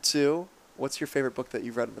 Number 2, what's your favorite book that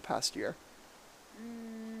you've read in the past year?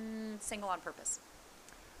 Single on Purpose.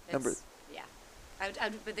 Yeah.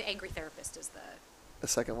 But The Angry Therapist is the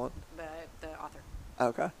second one? The author.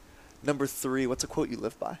 Okay. Number 3, what's a quote you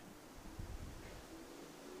live by?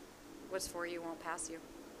 What's for you won't pass you.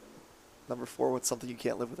 Number 4, what's something you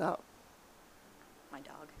can't live without? My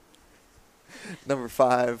dog. Number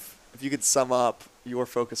 5, if you could sum up your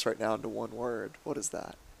focus right now into one word, what is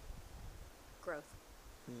that? Growth.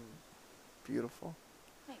 Beautiful.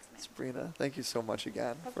 Thanks, man. Sabrina, thank you so much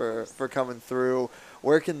again for coming through.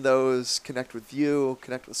 Where can those connect with you,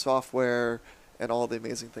 connect with software, and all the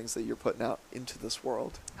amazing things that you're putting out into this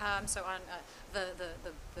world. So on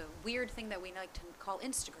the weird thing that we like to call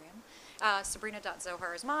Instagram,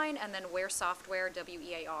 Sabrina.Zohar is mine, and then Wear Software,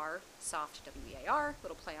 W-E-A-R, soft, W-E-A-R,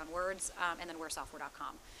 little play on words, and then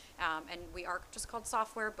wearsoftware.com. And we are just called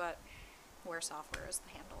Software, but Wear Software is the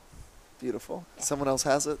handle. Beautiful. Yeah. Someone else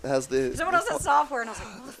has it? Someone else has Software, and I was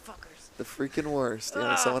like, motherfuckers. The freaking worst.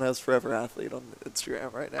 Yeah, someone has Forever Athlete on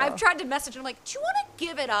Instagram right now. I've tried to message them, like, do you want to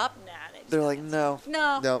give it up? Nah, They're like, no.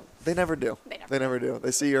 No. They never do. They never do.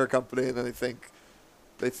 They see you're a company and then they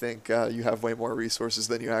think you have way more resources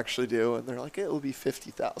than you actually do, and they're like, it will be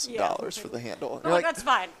 $50,000 for the handle. And I'm like, that's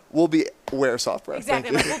fine. We'll be Wear Software.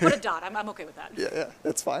 Exactly. Thank you. Like, we'll put a dot. I'm okay with that. Yeah,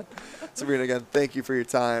 that's fine. Sabrina, again, thank you for your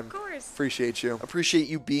time. Of course. Appreciate you. Appreciate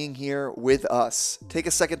you being here with us. Take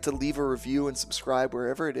a second to leave a review and subscribe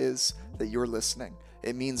wherever it is that you're listening.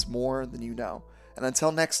 It means more than you know. And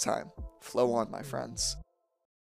until next time, flow on, my friends.